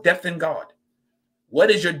stands for? Depth in God. What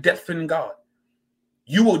is your depth in God?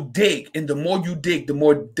 You will dig, and the more you dig, the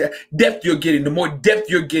more depth you're getting. The more depth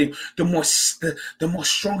you're getting, the more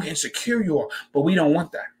stronger and secure you are. But we don't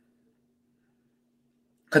want that,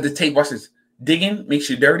 because the tape watches. Digging makes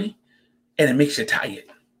you dirty, and it makes you tired.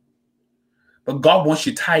 But God wants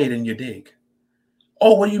you tired in your dig.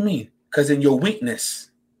 Oh, what do you mean? Because in your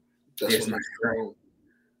weakness, there's my strength.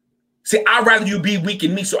 See, I'd rather you be weak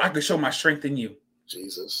in me so I can show my strength in you.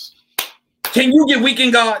 Jesus. Can you get weak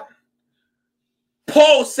in God?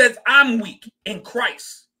 Paul says, I'm weak in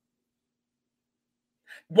Christ.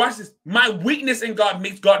 Watch this. My weakness in God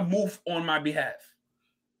makes God move on my behalf.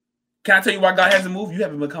 Can I tell you why God hasn't moved? You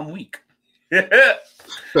haven't become weak.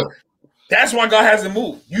 That's why God hasn't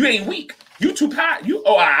moved. You ain't weak. You too tired.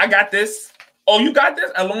 I got this. Oh, you got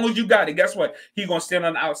this? As long as you got it, guess what? He's going to stand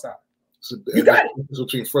on the outside. So you got it. It's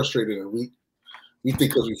between frustrated and weak. We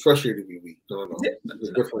think because we're frustrated, we're weak. No. There's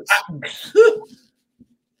a difference.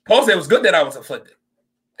 Paul said it was good that I was afflicted.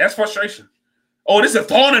 That's frustration. Oh, this is a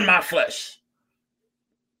thorn in my flesh.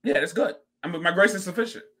 Yeah, that's good. My grace is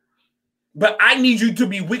sufficient. But I need you to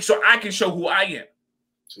be weak so I can show who I am.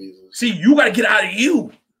 Jesus. See, you got to get out of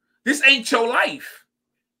you. This ain't your life.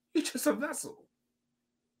 You're just a vessel.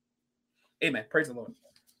 Amen. Praise the Lord.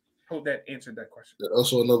 Hope that answered that question.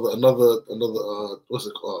 Also, another what's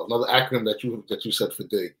it called? Another acronym that you said for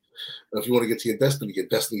dig. If you want to get to your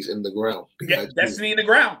destiny's in the ground. Yeah, destiny in the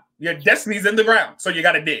ground. Your destiny's in the ground. So you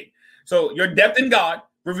got to dig. So your depth in God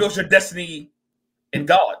reveals your destiny in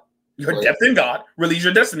God. Your depth in God reveals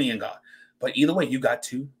your destiny in God. But either way, you got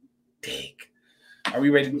to dig. Are we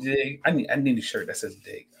ready to dig? I need a shirt that says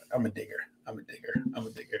dig. I'm a digger.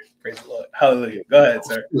 Praise the Lord. Hallelujah. Go ahead,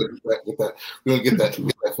 sir. We're gonna get that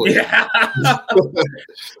for you. Yeah.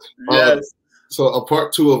 Yes. So a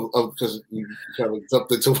part two of because you kind of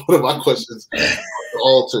jumped into one of my questions, the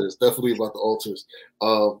altars, definitely about the altars.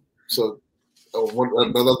 Another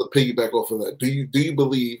piggyback off of that. Do you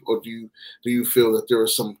believe, or do you feel that there are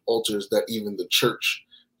some altars that even the church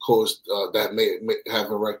caused that may have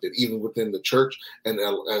erected, even within the church, and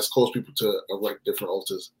has caused people to erect different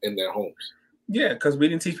altars in their homes? Yeah, because we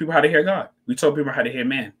didn't teach people how to hear God. We told people how to hear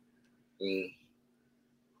man.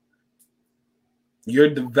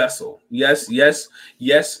 You're the vessel. Yes. The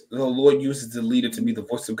Lord uses the leader to be the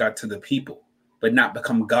voice of God to the people, but not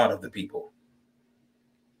become God of the people.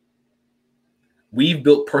 We've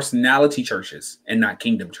built personality churches and not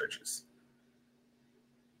kingdom churches.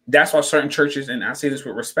 That's why certain churches, and I say this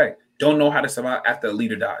with respect, don't know how to survive after a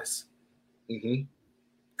leader dies.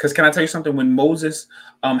 Because can I tell you something? When Moses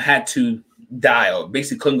had to die, or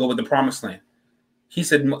basically couldn't go with the promised land, he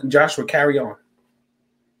said, Joshua, carry on.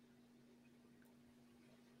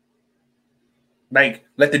 Like,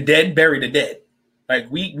 let the dead bury the dead.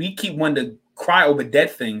 Like, we keep wanting to cry over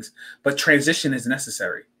dead things, but transition is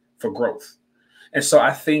necessary for growth. And so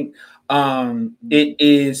I think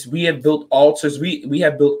we have built altars. We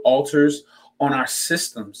have built altars on our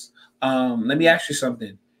systems. Let me ask you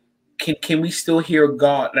something. Can we still hear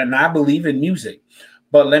God? And I believe in music,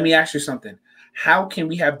 but let me ask you something. How can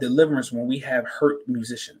we have deliverance when we have hurt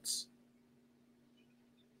musicians?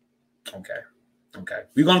 Okay.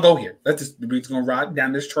 We're going to go here. We're going to ride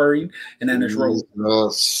down this train and down this road.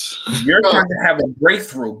 You're trying to have a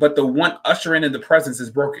breakthrough, but the one ushering in the presence is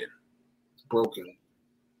broken.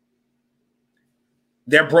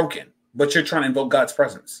 They're broken, but you're trying to invoke God's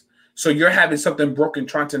presence. So you're having something broken,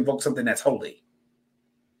 trying to invoke something that's holy.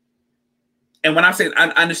 And when I say, I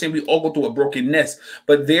understand we all go through a brokenness,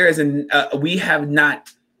 but there is we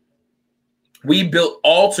built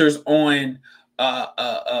altars on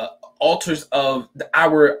altars of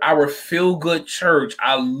our feel good church,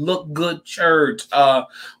 our look good church,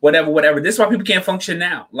 whatever. This is why people can't function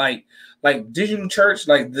now. Like digital church,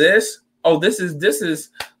 like this. Oh, this is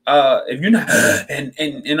if you're not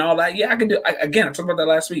and all that. Yeah, I can do. I talked about that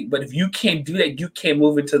last week. But if you can't do that, you can't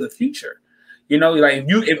move into the future. You know, like if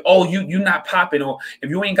you not popping, or if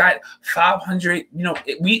you ain't got 500,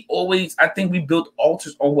 I think we built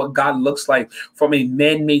altars on what God looks like from a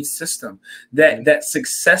man-made system. That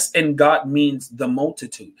success in God means the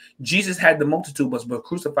multitude. Jesus had the multitude, but was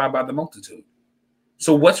crucified by the multitude.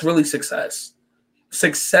 So what's really success?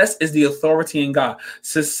 Success is the authority in God.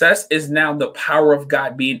 Success is now the power of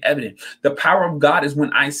God being evident. The power of God is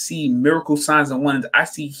when I see miracle signs and wonders. I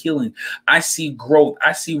see healing. I see growth.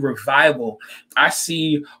 I see revival. I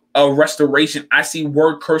see a restoration. I see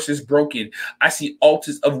word curses broken. I see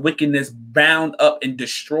altars of wickedness bound up and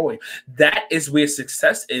destroyed. That is where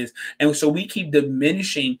success is. And so we keep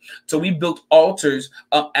diminishing. So we built altars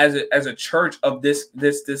as a church of this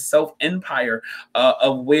self empire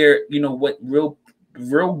of where, what real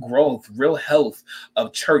growth, real health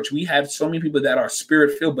of church. We have so many people that are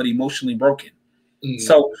spirit filled but emotionally broken.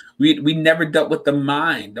 So we never dealt with the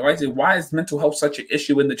mind. I say, why is mental health such an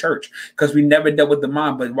issue in the church? Because we never dealt with the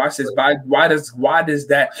mind. But why does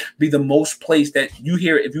that be the most place that you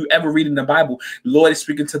hear? If you ever read in the Bible, Lord is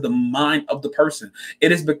speaking to the mind of the person.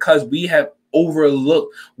 It is because we have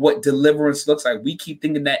overlooked what deliverance looks like. We keep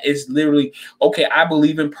thinking that it's literally, okay, I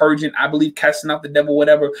believe in purging, I believe casting out the devil,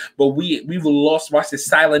 whatever, but we've lost, watch this,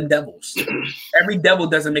 silent devils. Every devil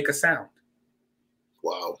doesn't make a sound.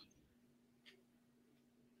 Wow.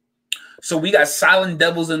 So we got silent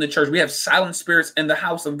devils in the church. We have silent spirits in the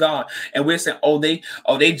house of God. And we're saying, they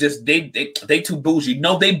too bougie.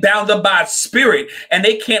 No, they bound up by a spirit and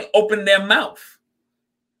they can't open their mouth.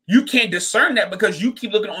 You can't discern that because you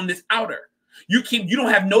keep looking on this outer. You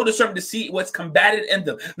don't have no discernment to see what's combated in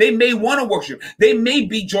them. They may want to worship. They may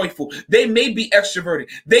be joyful. They may be extroverted.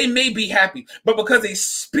 They may be happy. But because a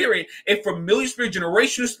spirit, a familiar spirit,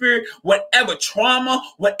 generational spirit, whatever trauma,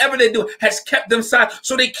 whatever they do, has kept them silent,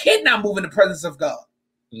 so they cannot move in the presence of God.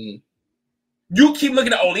 Mm. You keep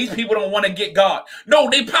looking at, these people don't want to get God. No,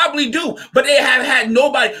 they probably do, but they have had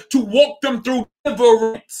nobody to walk them through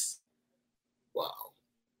deliverance. Wow.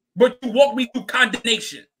 But you walk me through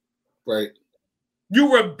condemnation. Right.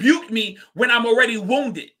 You rebuke me when I'm already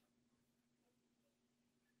wounded.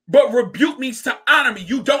 But rebuke means to honor me.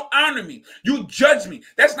 You don't honor me. You judge me.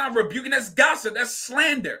 That's not rebuking. That's gossip. That's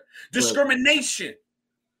slander. Discrimination. Right.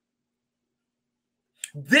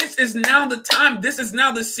 This is now the time. This is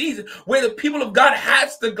now the season where the people of God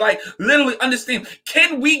has to literally understand.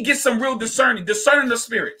 Can we get some real discerning the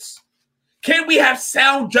spirits? Can we have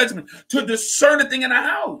sound judgment to discern the thing in our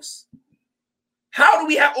house? How do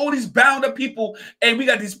we have all these bound up people and we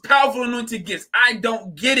got these powerful anointed gifts? I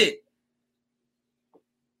don't get it.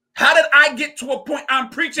 How did I get to a point I'm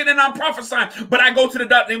preaching and I'm prophesying, but I go to the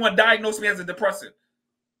doctor, they want to diagnose me as a depressant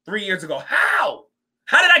 3 years ago? How?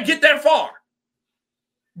 How did I get that far?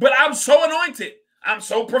 But I'm so anointed. I'm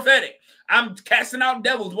so prophetic. I'm casting out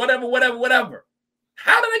devils, whatever.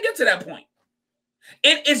 How did I get to that point?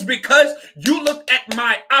 It is because you looked at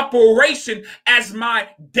my operation as my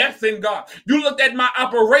depth in God. You looked at my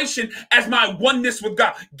operation as my oneness with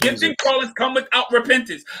God. Gifting callings come without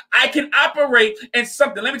repentance. I can operate in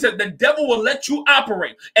something. Let me tell you, the devil will let you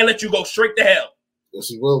operate and let you go straight to hell. Yes,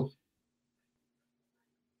 he will.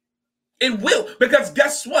 It will, because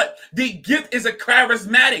guess what? The gift is a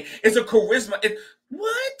charismatic. It's a charisma.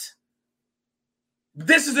 What?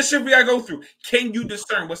 This is the shit we gotta go through. Can you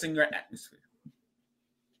discern what's in your atmosphere?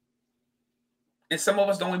 And some of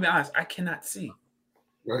us don't even be honest. I cannot see.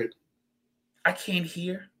 Right. I can't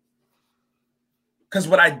hear. Because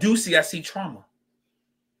what I do see, I see trauma.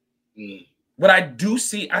 Mm. What I do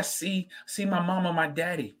see, I see my mama, my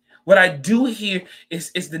daddy. What I do hear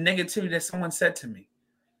is the negativity that someone said to me.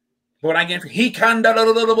 But when I get he kind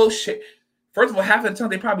of bullshit. First of all, half of the time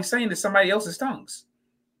they probably saying to somebody else's tongues.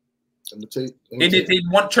 They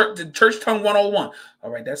want church tongue 101. All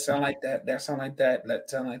right, that sound like that. That sound like that. That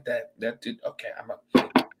sound like that. That did okay.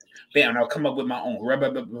 Bam! I'll come up with my own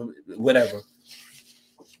whatever.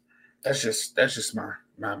 That's just my.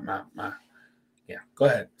 Yeah. Go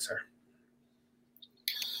ahead, sir.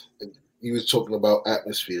 You was talking about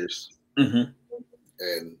atmospheres, mm-hmm.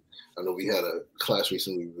 And I know we had a class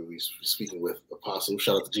recently where we were speaking with Apostle.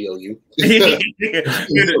 Shout out to GLU.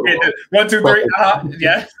 1, 2, 3.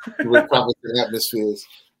 Yeah. With prophets and atmospheres.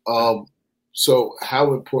 So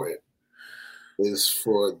how important is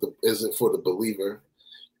it for the believer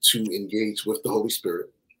to engage with the Holy Spirit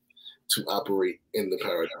to operate in the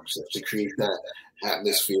paradigm shift, to create that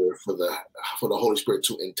atmosphere for the Holy Spirit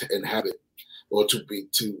to inhabit, or to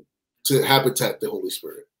habitat the Holy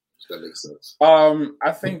Spirit? That makes sense.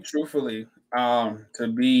 I think truthfully, to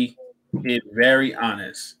be very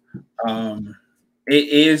honest,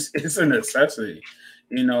 it's a necessity.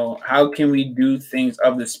 You know, how can we do things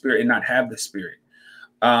of the Spirit and not have the Spirit?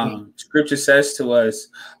 Scripture says to us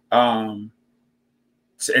in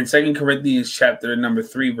 2 Corinthians chapter number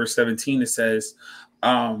 3, verse 17, it says,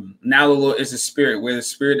 now the Lord is the Spirit. Where the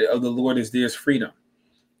Spirit of the Lord is, there's freedom.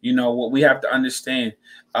 You know, what we have to understand,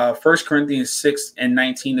 1 Corinthians 6 and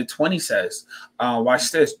 19 to 20 says, watch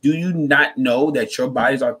this. Do you not know that your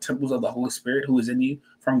bodies are temples of the Holy Spirit who is in you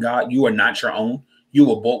from God? You are not your own. You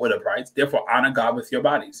were bought with a price. Therefore, honor God with your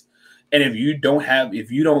bodies. And if you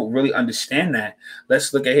don't really understand that,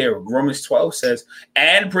 let's look at here. Romans 12 says,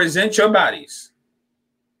 and present your bodies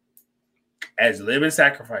as living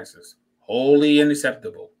sacrifices, holy and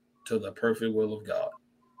acceptable to the perfect will of God.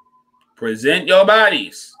 Present your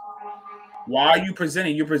bodies. Why are you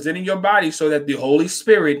presenting? You're presenting your body so that the Holy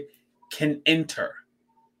Spirit can enter.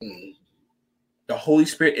 The Holy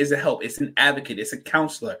Spirit is a help. It's an advocate. It's a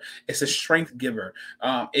counselor. It's a strength giver.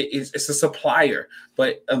 It's a supplier.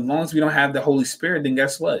 But as long as we don't have the Holy Spirit, then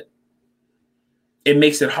guess what? It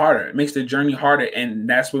makes it harder. It makes the journey harder. And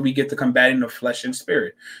that's where we get to combating the flesh and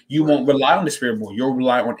spirit. You won't rely on the spirit more. You'll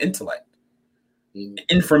rely on intellect.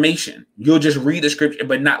 Information. You'll just read the scripture,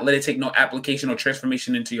 but not let it take no application or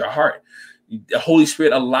transformation into your heart. The Holy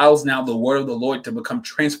Spirit allows now the word of the Lord to become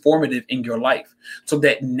transformative in your life, so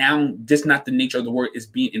that now this not the nature of the word is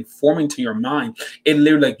being informing to your mind. It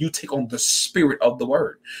literally you take on the spirit of the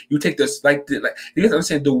word. You take this you have to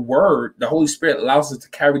understand the word. The Holy Spirit allows us to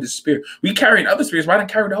carry the spirit. We carry other spirits. Why not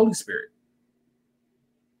carry the Holy Spirit?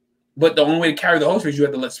 But the only way to carry the Holy Spirit is you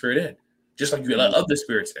have to let spirit in, just like you let other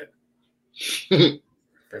spirits in.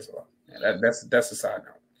 First of all, That's a side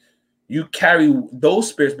note. You carry those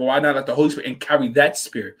spirits, but why not let the Holy Spirit and carry that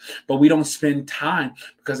spirit? But we don't spend time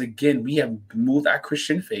because, again, we have moved our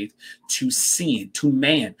Christian faith to sin, to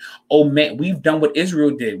man. Oh, man, we've done what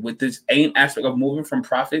Israel did with this aim aspect of moving from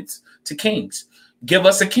prophets to kings. Give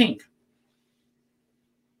us a king.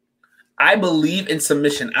 I believe in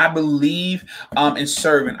submission. I believe in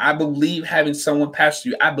serving. I believe having someone pastor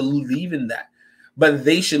you. I believe in that. But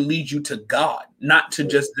they should lead you to God, not to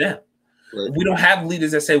just them. Right. We don't have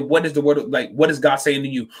leaders that say, what is the word, like, what is God saying to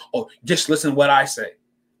you? Or just listen to what I say.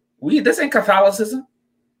 This ain't Catholicism.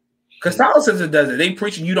 Catholicism does it. They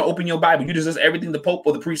preach and you don't open your Bible. You just listen to everything the Pope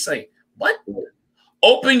or the priest say. What?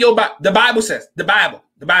 Open your Bible. The Bible says, the Bible,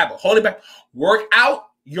 Holy Bible. Work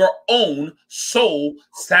out your own soul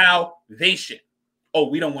salvation. Oh,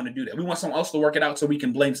 we don't want to do that. We want someone else to work it out so we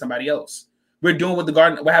can blame somebody else. We're doing what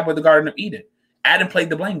happened with the Garden of Eden. Adam played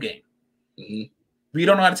the blame game. Mm-hmm. We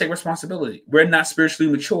don't know how to take responsibility. We're not spiritually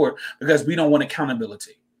mature because we don't want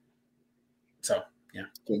accountability. So, yeah.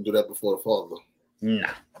 Couldn't do that before the fall, though. Nah.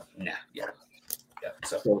 Yeah.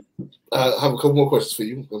 So I have a couple more questions for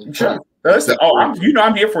you. Sure. Listen,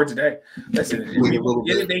 I'm here for it today. Listen,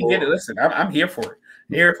 get it. Listen, I'm here for it.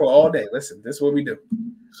 Here for all day. Listen, this is what we do.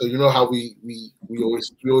 So you know how we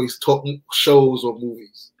always talk shows or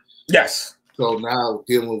movies. Yes. So now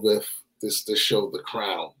dealing with this show, The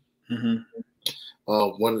Crown. Mm-hmm.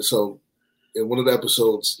 In one of the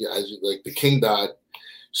episodes, like the king died,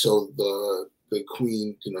 so the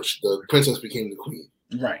queen, the princess became the queen.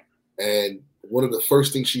 Right. And one of the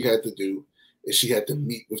first things she had to do is she had to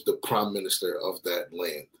meet with the prime minister of that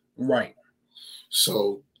land. Right.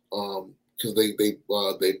 So, because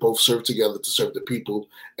they both serve together to serve the people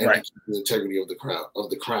and to keep the integrity of the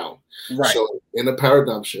crown. Right. So, in a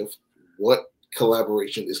paradigm shift, what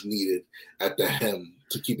collaboration is needed at the hem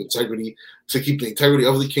to keep the integrity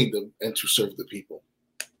of the kingdom and to serve the people?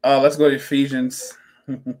 Let's go to Ephesians.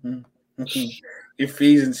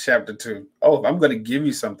 Ephesians chapter 2. Oh, I'm going to give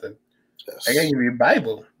you something. Yes. I got to give you a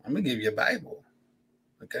Bible. I'm going to give you a Bible.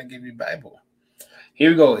 Here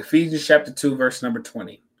we go. Ephesians chapter 2, verse number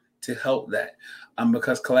 20. To help that.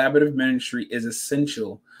 Because collaborative ministry is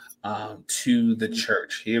essential to the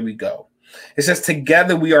church. Here we go. It says,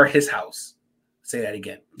 together we are his house. Say that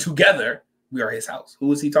again. Together we are his house.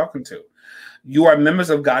 Who is he talking to? You are members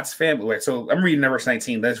of God's family. Wait, so I'm reading verse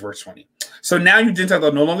 19. That's verse 20. So now you Gentiles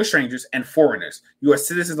are no longer strangers and foreigners. You are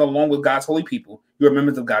citizens along with God's holy people. You are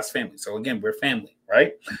members of God's family. So again, we're family,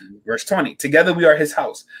 right? Mm-hmm. Verse 20. Together we are his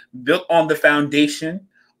house, built on the foundation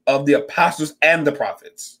of the apostles and the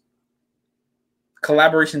prophets.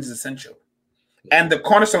 Collaboration is essential. And the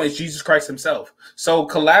cornerstone is Jesus Christ himself. So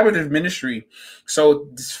collaborative ministry. So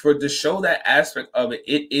to show that aspect of it,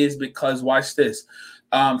 it is because, watch this.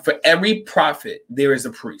 For every prophet, there is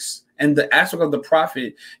a priest. And the aspect of the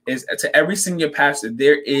prophet is to every senior pastor,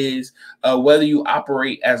 there is, whether you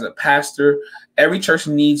operate as a pastor, every church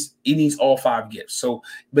needs all 5 gifts. So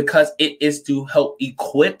because it is to help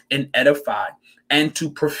equip and edify and to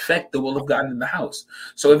perfect the will of God in the house.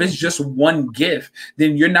 So if it's just one gift,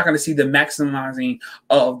 then you're not going to see the maximizing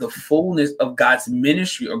of the fullness of God's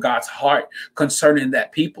ministry or God's heart concerning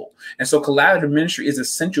that people. And so collaborative ministry is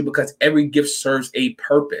essential because every gift serves a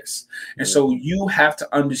purpose. And so you have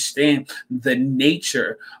to understand the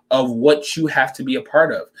nature of what you have to be a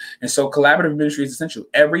part of. And so collaborative ministry is essential.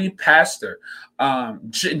 Every pastor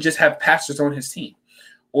shouldn't just have pastors on his team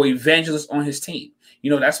or evangelists on his team.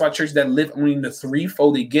 That's why churches that live only in the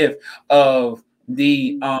threefold gift of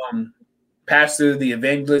the pastor, the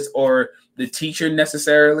evangelist, or the teacher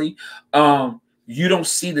necessarily, you don't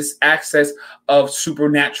see this access of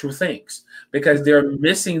supernatural things because they're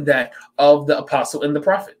missing that of the apostle and the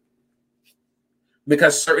prophet.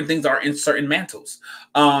 Because certain things are in certain mantles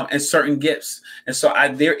and certain gifts. And so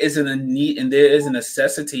there isn't a need and there is a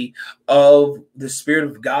necessity of the Spirit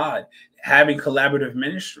of God having collaborative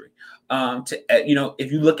ministry.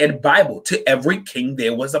 If you look at the Bible, to every king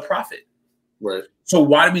there was a prophet. Right. So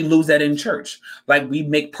why do we lose that in church? Like we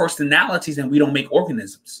make personalities and we don't make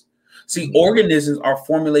organisms. See, organisms are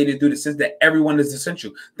formulated through the sense that everyone is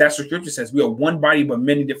essential. That's what scripture says. We are one body, but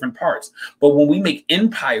many different parts. But when we make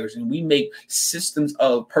empires and we make systems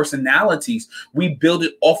of personalities, we build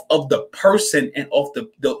it off of the person and off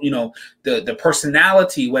the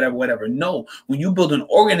personality, whatever. No, when you build an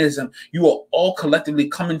organism, you are all collectively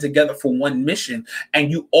coming together for one mission,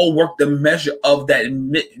 and you all work the measure of that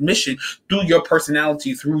mission through your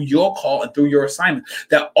personality, through your call, and through your assignment.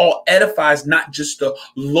 That all edifies not just the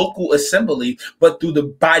local assembly, but through the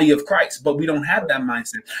body of Christ. But we don't have that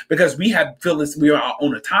mindset because we feel this, we are our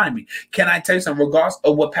own autonomy. Can I tell you something? Regardless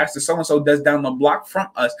of what Pastor so-and-so does down the block from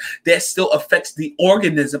us, that still affects the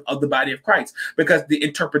organism of the body of Christ, because the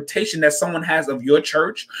interpretation that someone has of your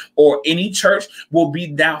church or any church will be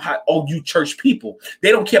down how, oh, you church people.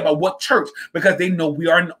 They don't care about what church, because they know we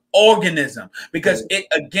are an organism. Because it,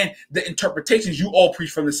 again, the interpretations, you all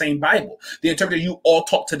preach from the same Bible. The interpretation, you all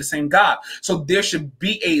talk to the same God. So there should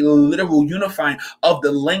be a literal unifying of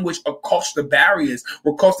the language across the barriers,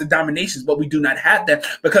 across the dominations, but we do not have that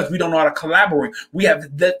because we don't know how to collaborate. We have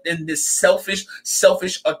in this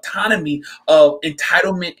selfish autonomy of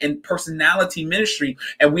entitlement and personality ministry,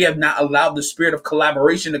 and we have not allowed the spirit of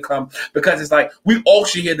collaboration to come, because it's like we all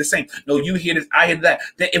should hear the same. No, you hear this, I hear that.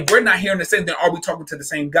 Then if we're not hearing the same, then are we talking to the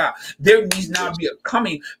same God? There needs now to be a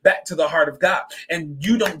coming back to the heart of God. And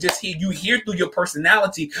you don't just hear, you hear through your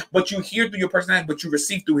personality, but you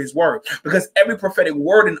receive through his word, because every prophetic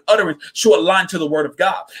word and utterance should align to the word of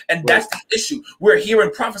God. And that's the issue. We're hearing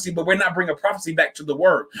prophecy, but we're not bringing prophecy back to the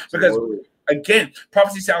word, because again,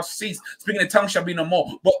 prophecy shall cease, speaking in tongues shall be no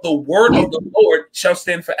more, but the word of the Lord shall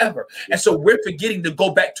stand forever. And so we're forgetting to go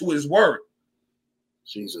back to his word.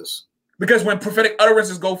 Jesus. Because when prophetic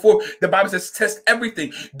utterances go forth, the Bible says, test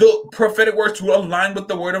everything. The prophetic words to align with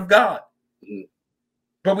the word of God. Mm-hmm.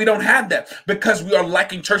 But we don't have that because we are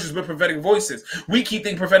lacking churches with prophetic voices. We keep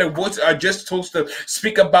thinking prophetic voices are just supposed to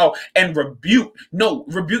speak about and rebuke. No,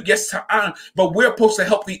 rebuke, yes, to honor, but we're supposed to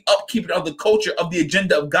help the upkeep of the culture of the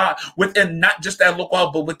agenda of God within not just that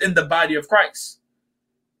local, but within the body of Christ.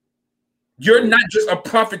 You're not just a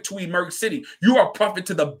prophet to Emerge City. You are a prophet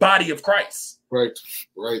to the body of Christ. Right.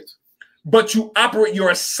 But you operate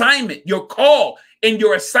your assignment, your call in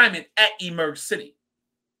your assignment at Emerge City.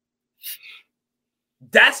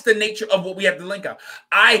 That's the nature of what we have to link up.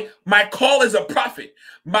 My call as a prophet,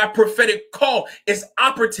 my prophetic call is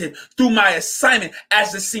operative through my assignment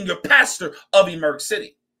as the senior pastor of Emerge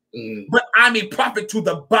City. But I'm a prophet to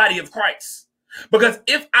the body of Christ. Because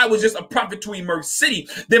if I was just a prophet to Emerge City,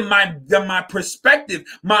 then my perspective,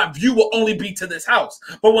 my view will only be to this house.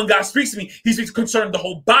 But when God speaks to me, he speaks concerning the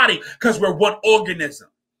whole body, because we're one organism.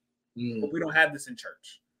 But we don't have this in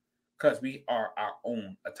church because we are our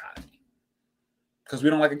own autonomy. Because we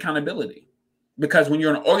don't like accountability. Because when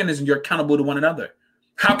you're an organism, you're accountable to one another.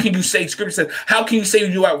 How can you say, Scripture says, how can you say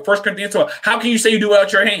you do out 1 Corinthians 12? How can you say you do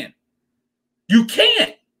out your hand? You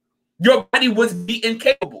can't. Your body would be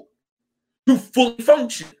incapable to fully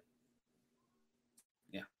function.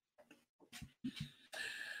 Yeah.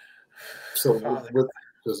 So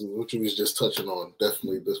what you was just touching on,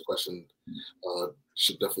 definitely this question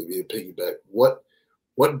should definitely be a piggyback. What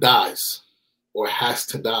dies or has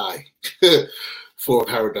to die for a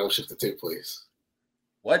paradigm shift to take place?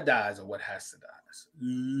 What dies or what has to die?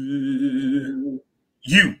 You.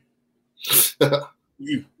 You. I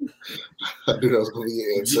knew that was going to be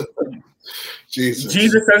your answer. Jesus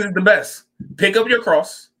says it's the best. Pick up your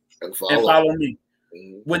cross and follow me.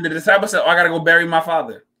 When the disciples said, I got to go bury my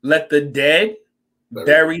father, let the dead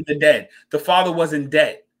bury the dead. The father wasn't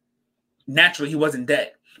dead. Naturally, he wasn't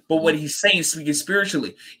dead. But what he's saying, speaking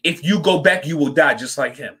spiritually, if you go back, you will die just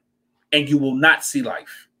like him. And you will not see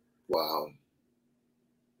life. Wow.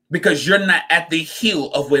 Because you're not at the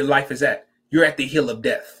heel of where life is at. You're at the heel of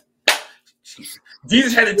death.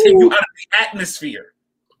 Jesus had to take you out of the atmosphere.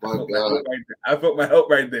 My God. I put my help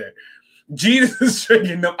right there. Jesus is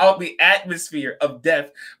taking them out the atmosphere of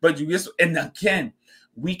death. But and again,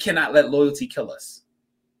 we cannot let loyalty kill us.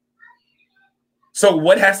 So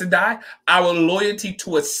what has to die? Our loyalty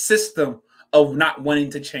to a system of not wanting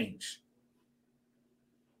to change.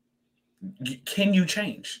 Can you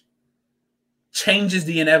change? Change is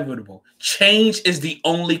the inevitable. Change is the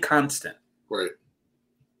only constant. Right.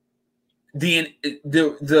 The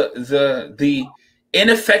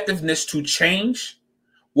ineffectiveness to change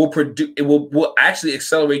will actually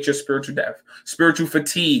accelerate your spiritual death, spiritual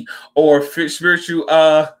fatigue, or spiritual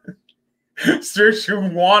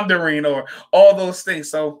wandering, or all those things.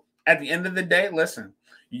 So at the end of the day, listen,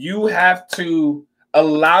 you have to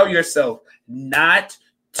allow yourself not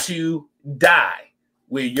to die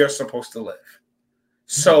where you're supposed to live.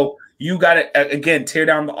 So you got to, again, tear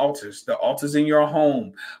down the altars in your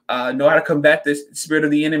home, know how to combat the spirit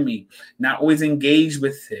of the enemy, not always engage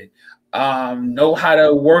with it, know how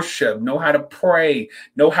to worship, know how to pray,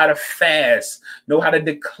 know how to fast, know how to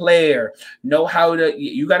declare, you have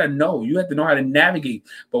to know how to navigate.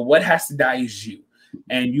 But what has to die is you.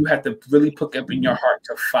 And you have to really put up in your heart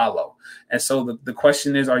to follow. And so the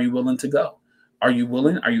question is, are you willing to go? Are you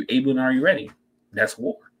willing? Are you able? And are you ready? That's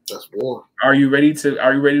war. That's war. Are you ready to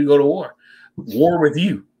go to war? War with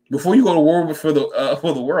you. Before you go to war for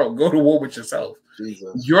the world, go to war with yourself.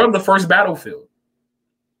 Jesus. You're on the first battlefield.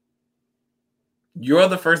 You're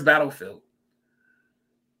the first battlefield.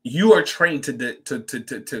 You are trained to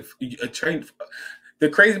train. The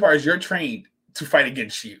crazy part is you're trained to fight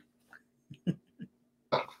against you.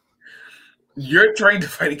 You're trained to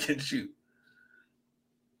fight against you.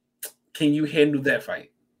 Can you handle that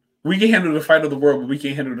fight? We can handle the fight of the world, but we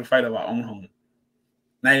can't handle the fight of our own home.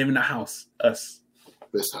 Not even the house. Us.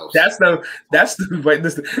 This house. That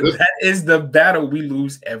is the battle we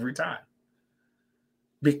lose every time.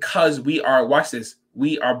 Because we are, watch this,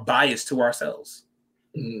 we are biased to ourselves.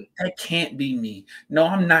 Mm-hmm. That can't be me. No,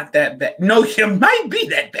 I'm not that bad. No, you might be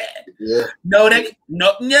that bad. Yeah.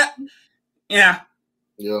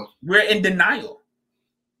 Yeah. We're in denial.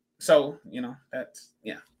 So,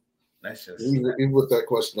 that's just even with that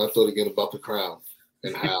question, I thought again about the crown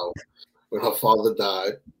and how when her father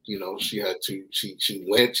died, she had to she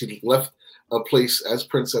left a place as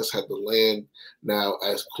princess, had to land now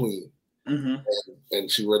as queen. Mm-hmm. And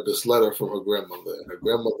she read this letter from her grandmother, and her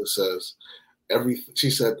grandmother says she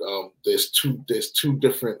said there's two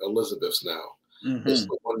different Elizabeths now. Mm-hmm. It's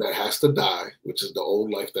the one that has to die, which is the old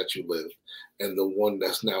life that you live, and the one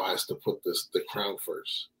that's now has to put the crown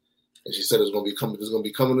first. And she said there's going to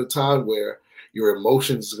be coming a time where your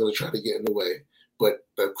emotions is going to try to get in the way, but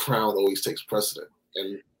the crown always takes precedent.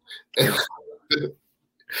 And can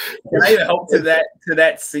I even help to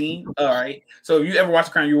that scene? All right. So if you ever watch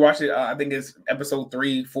Crown, you watch it. I think it's episode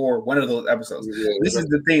 3, 4, one of those episodes. Yeah, this is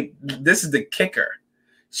the thing. This is the kicker.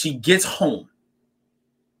 She gets home.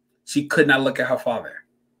 She could not look at her father.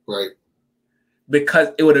 Right. Because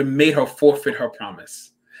it would have made her forfeit her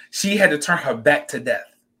promise. She had to turn her back to death.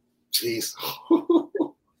 Jeez.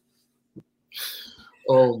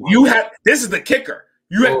 This is the kicker.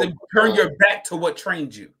 You have to turn your back to what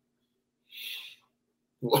trained you.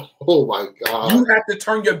 Oh my God. You have to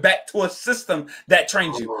turn your back to a system that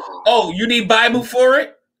trains you. Oh, you need Bible for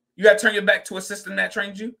it? You got to turn your back to a system that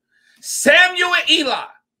trains you? Samuel and Eli.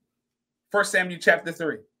 1 Samuel chapter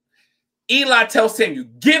 3. Eli tells Samuel,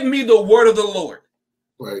 give me the word of the Lord.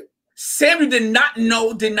 Right. Samuel did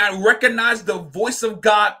not recognize the voice of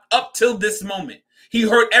God up till this moment. He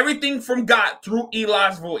heard everything from God through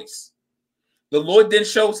Eli's voice. The Lord then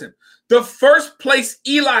shows him. The first place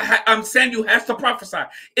Samuel has to prophesy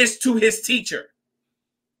is to his teacher.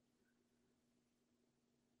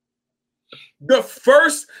 The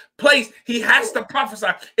first place he has to prophesy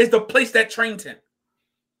is the place that trained him.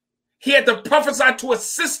 He had to prophesy to a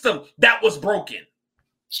system that was broken.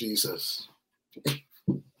 Jesus.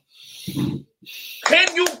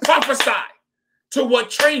 Can you prophesy to what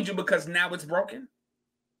trained you because now it's broken?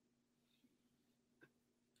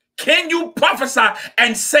 Can you prophesy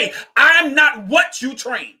and say, I'm not what you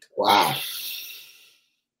trained? Wow.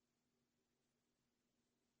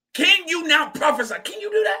 Can you now prophesy? Can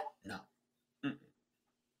you do that? No. Mm-mm.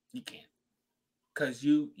 You can't. Because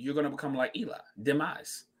you're going to become like Eli,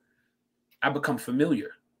 demise. I become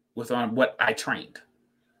familiar with what I trained.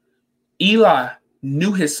 Eli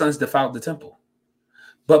knew his sons defiled the temple.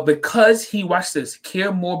 But because he, watch this,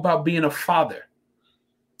 cared more about being a father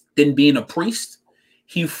than being a priest,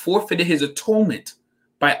 he forfeited his atonement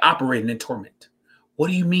by operating in torment. What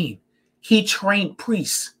do you mean? He trained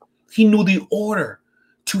priests. He knew the order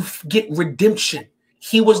to get redemption.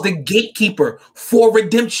 He was the gatekeeper for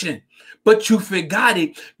redemption. But you forgot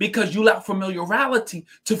it because you allowed familiarity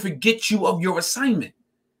to forget you of your assignment.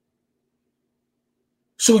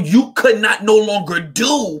 So you could not no longer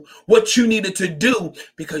do what you needed to do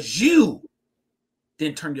because you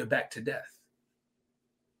didn't turn your back to death.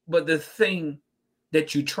 But the thing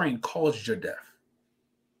that you trained caused your death.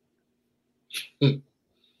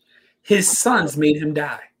 His sons made him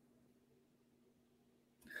die.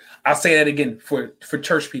 I'll say that again for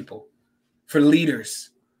church people, for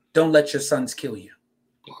leaders. Don't let your sons kill you.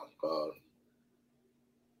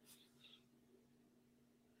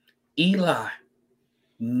 Eli,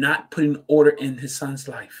 not putting order in his son's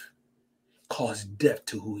life, caused death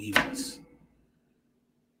to who he was.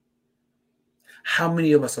 How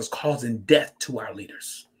many of us are causing death to our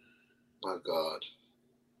leaders? My God.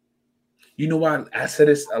 You know why I said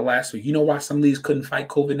this last week? You know why some leaders couldn't fight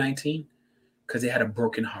COVID-19? Because they had a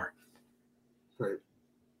broken heart. Right.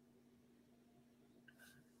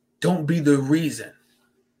 Don't be the reason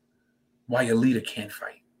why your leader can't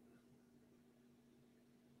fight.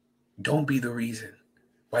 Don't be the reason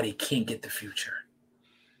why they can't get the future.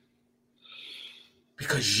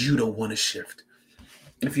 Because you don't want to shift.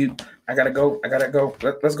 I gotta go.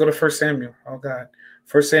 Let's go to 1 Samuel. Oh God.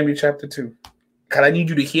 1 Samuel chapter 2. God, I need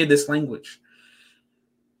you to hear this language.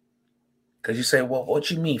 Because you say, well, what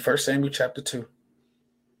you mean? 1 Samuel chapter 2.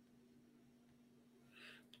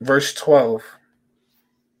 Verse 12.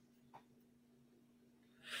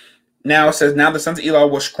 Now it says, now the sons of Eli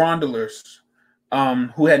were squanderers,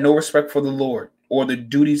 who had no respect for the Lord or the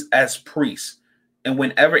duties as priests. And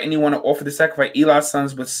whenever anyone offered the sacrifice, Eli's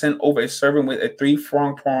sons would send over a servant with a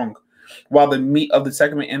 3-pronged prong, while the meat of the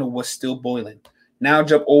second animal was still boiling. Now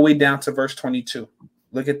jump all the way down to verse 22.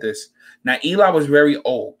 Look at this. Now Eli was very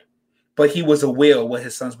old, but he was aware of what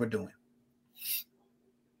his sons were doing.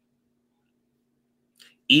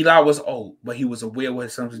 Eli was old, but he was aware of what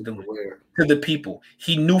his sons were doing to the people.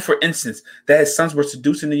 He knew, for instance, that his sons were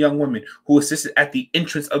seducing the young women who assisted at the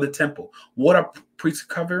entrance of the temple. What are priests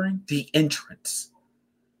covering? The entrance.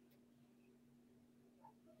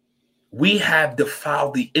 We have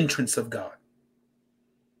defiled the entrance of God.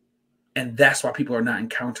 And that's why people are not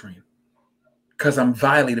encountering. Because I'm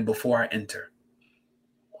violated before I enter.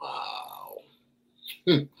 Wow.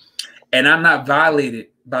 And I'm not violated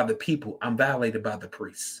by the people. I'm violated by the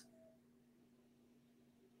priests.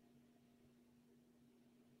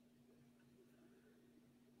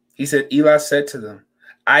 He said, Eli said to them,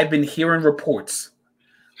 I've been hearing reports.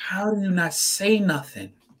 How do you not say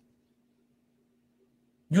nothing?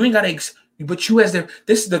 You ain't got to, but you as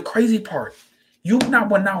this is the crazy part. You were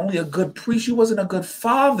not only a good priest, you wasn't a good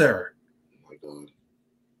father. Oh my God.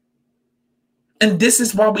 And this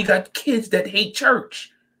is why we got kids that hate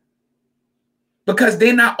church. Because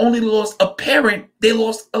they not only lost a parent, they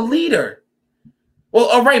lost a leader. Well,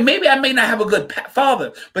 all right, maybe I may not have a good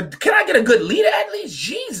father, but can I get a good leader at least?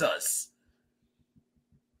 Jesus.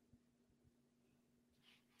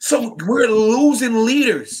 So we're losing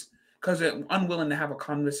leaders because they're unwilling to have a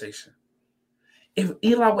conversation. If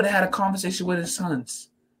Eli would have had a conversation with his sons,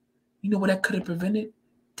 you know what that could have prevented?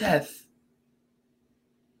 Death.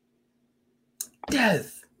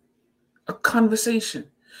 Death. A conversation.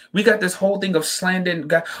 We got this whole thing of slandering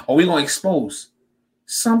God. Are we going to expose?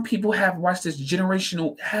 Some people have watched this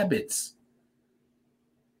generational habits.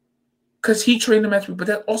 Because he trained them as people, but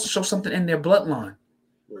that also shows something in their bloodline.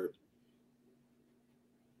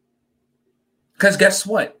 Because guess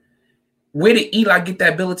what? Where did Eli get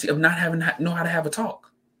that ability of not having know how to have a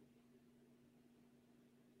talk?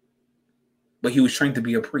 But he was trained to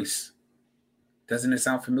be a priest. Doesn't it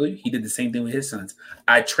sound familiar? He did the same thing with his sons.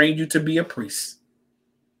 I trained you to be a priest,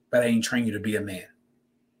 but I ain't trained you to be a man.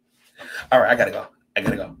 All right, I gotta go.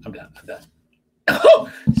 I'm done. Oh,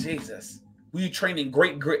 Jesus. We're training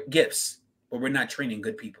great gifts, but we're not training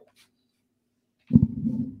good people.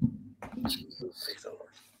 Jesus.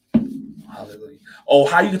 Hallelujah. Oh,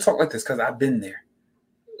 how you talk like this? Because I've been there.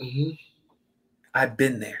 Mm-hmm. I've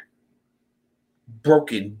been there.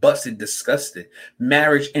 Broken, busted, disgusted,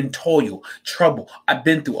 marriage and toil, trouble. I've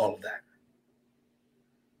been through all of that.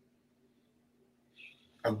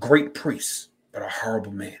 A great priest, but a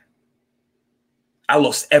horrible man. I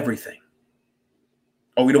lost everything.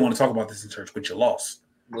 Oh, we don't want to talk about this in church, but you lost.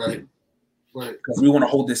 Right. Because we want to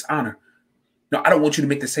hold this honor. No, I don't want you to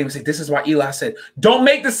make the same mistake. This is why Eli said, don't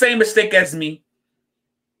make the same mistake as me.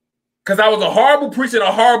 Because I was a horrible priest and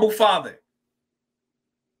a horrible father.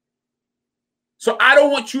 So I don't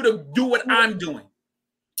want you to do what I'm doing.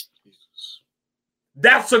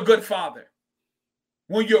 That's a good father.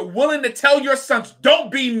 When you're willing to tell your sons, don't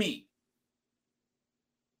be me.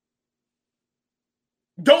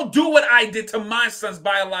 Don't do what I did to my sons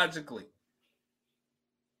biologically.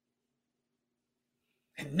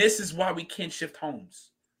 And this is why we can't shift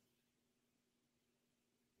homes.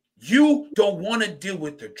 You don't want to deal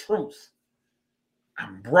with the truth.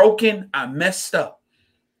 I'm broken. I messed up.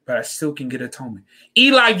 But I still can get atonement.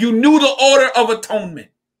 Eli, you knew the order of atonement.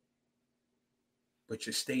 But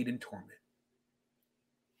you stayed in torment.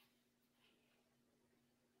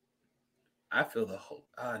 I feel the hope.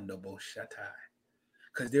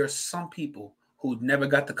 Because there are some people who never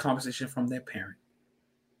got the conversation from their parent.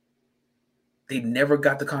 They never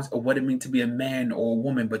got the concept of what it means to be a man or a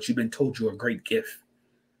woman, but you've been told you're a great gift.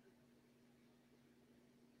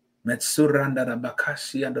 We've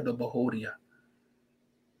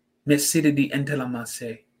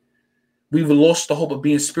lost the hope of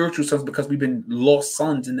being spiritual sons because we've been lost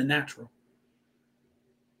sons in the natural.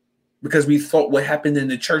 Because we thought what happened in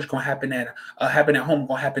the church gonna happen at home,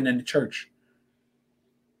 gonna happen in the church.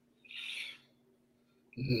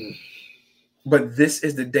 Mm-hmm. But this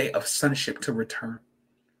is the day of sonship to return.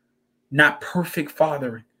 Not perfect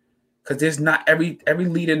fathering. Because there's not every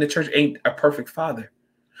leader in the church ain't a perfect father.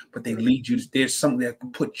 But they lead you. There's something that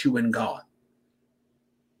can put you in God.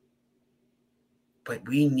 But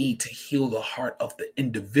we need to heal the heart of the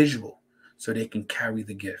individual so they can carry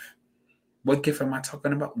the gift. What gift am I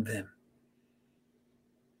talking about? Them.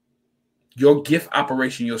 Your gift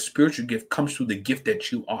operation, your spiritual gift comes through the gift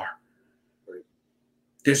that you are.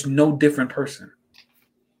 There's no different person.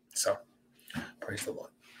 So, praise the Lord.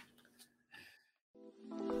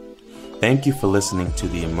 Thank you for listening to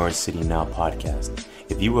the Emerge City Now podcast.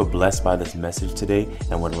 If you were blessed by this message today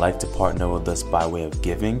and would like to partner with us by way of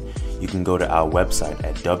giving, you can go to our website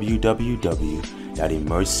at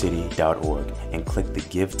www.emergecity.org and click the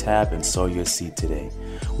Give tab and sow your seed today.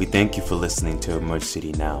 We thank you for listening to Emerge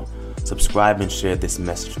City Now. Subscribe and share this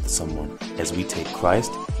message with someone as we take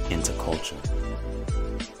Christ into culture.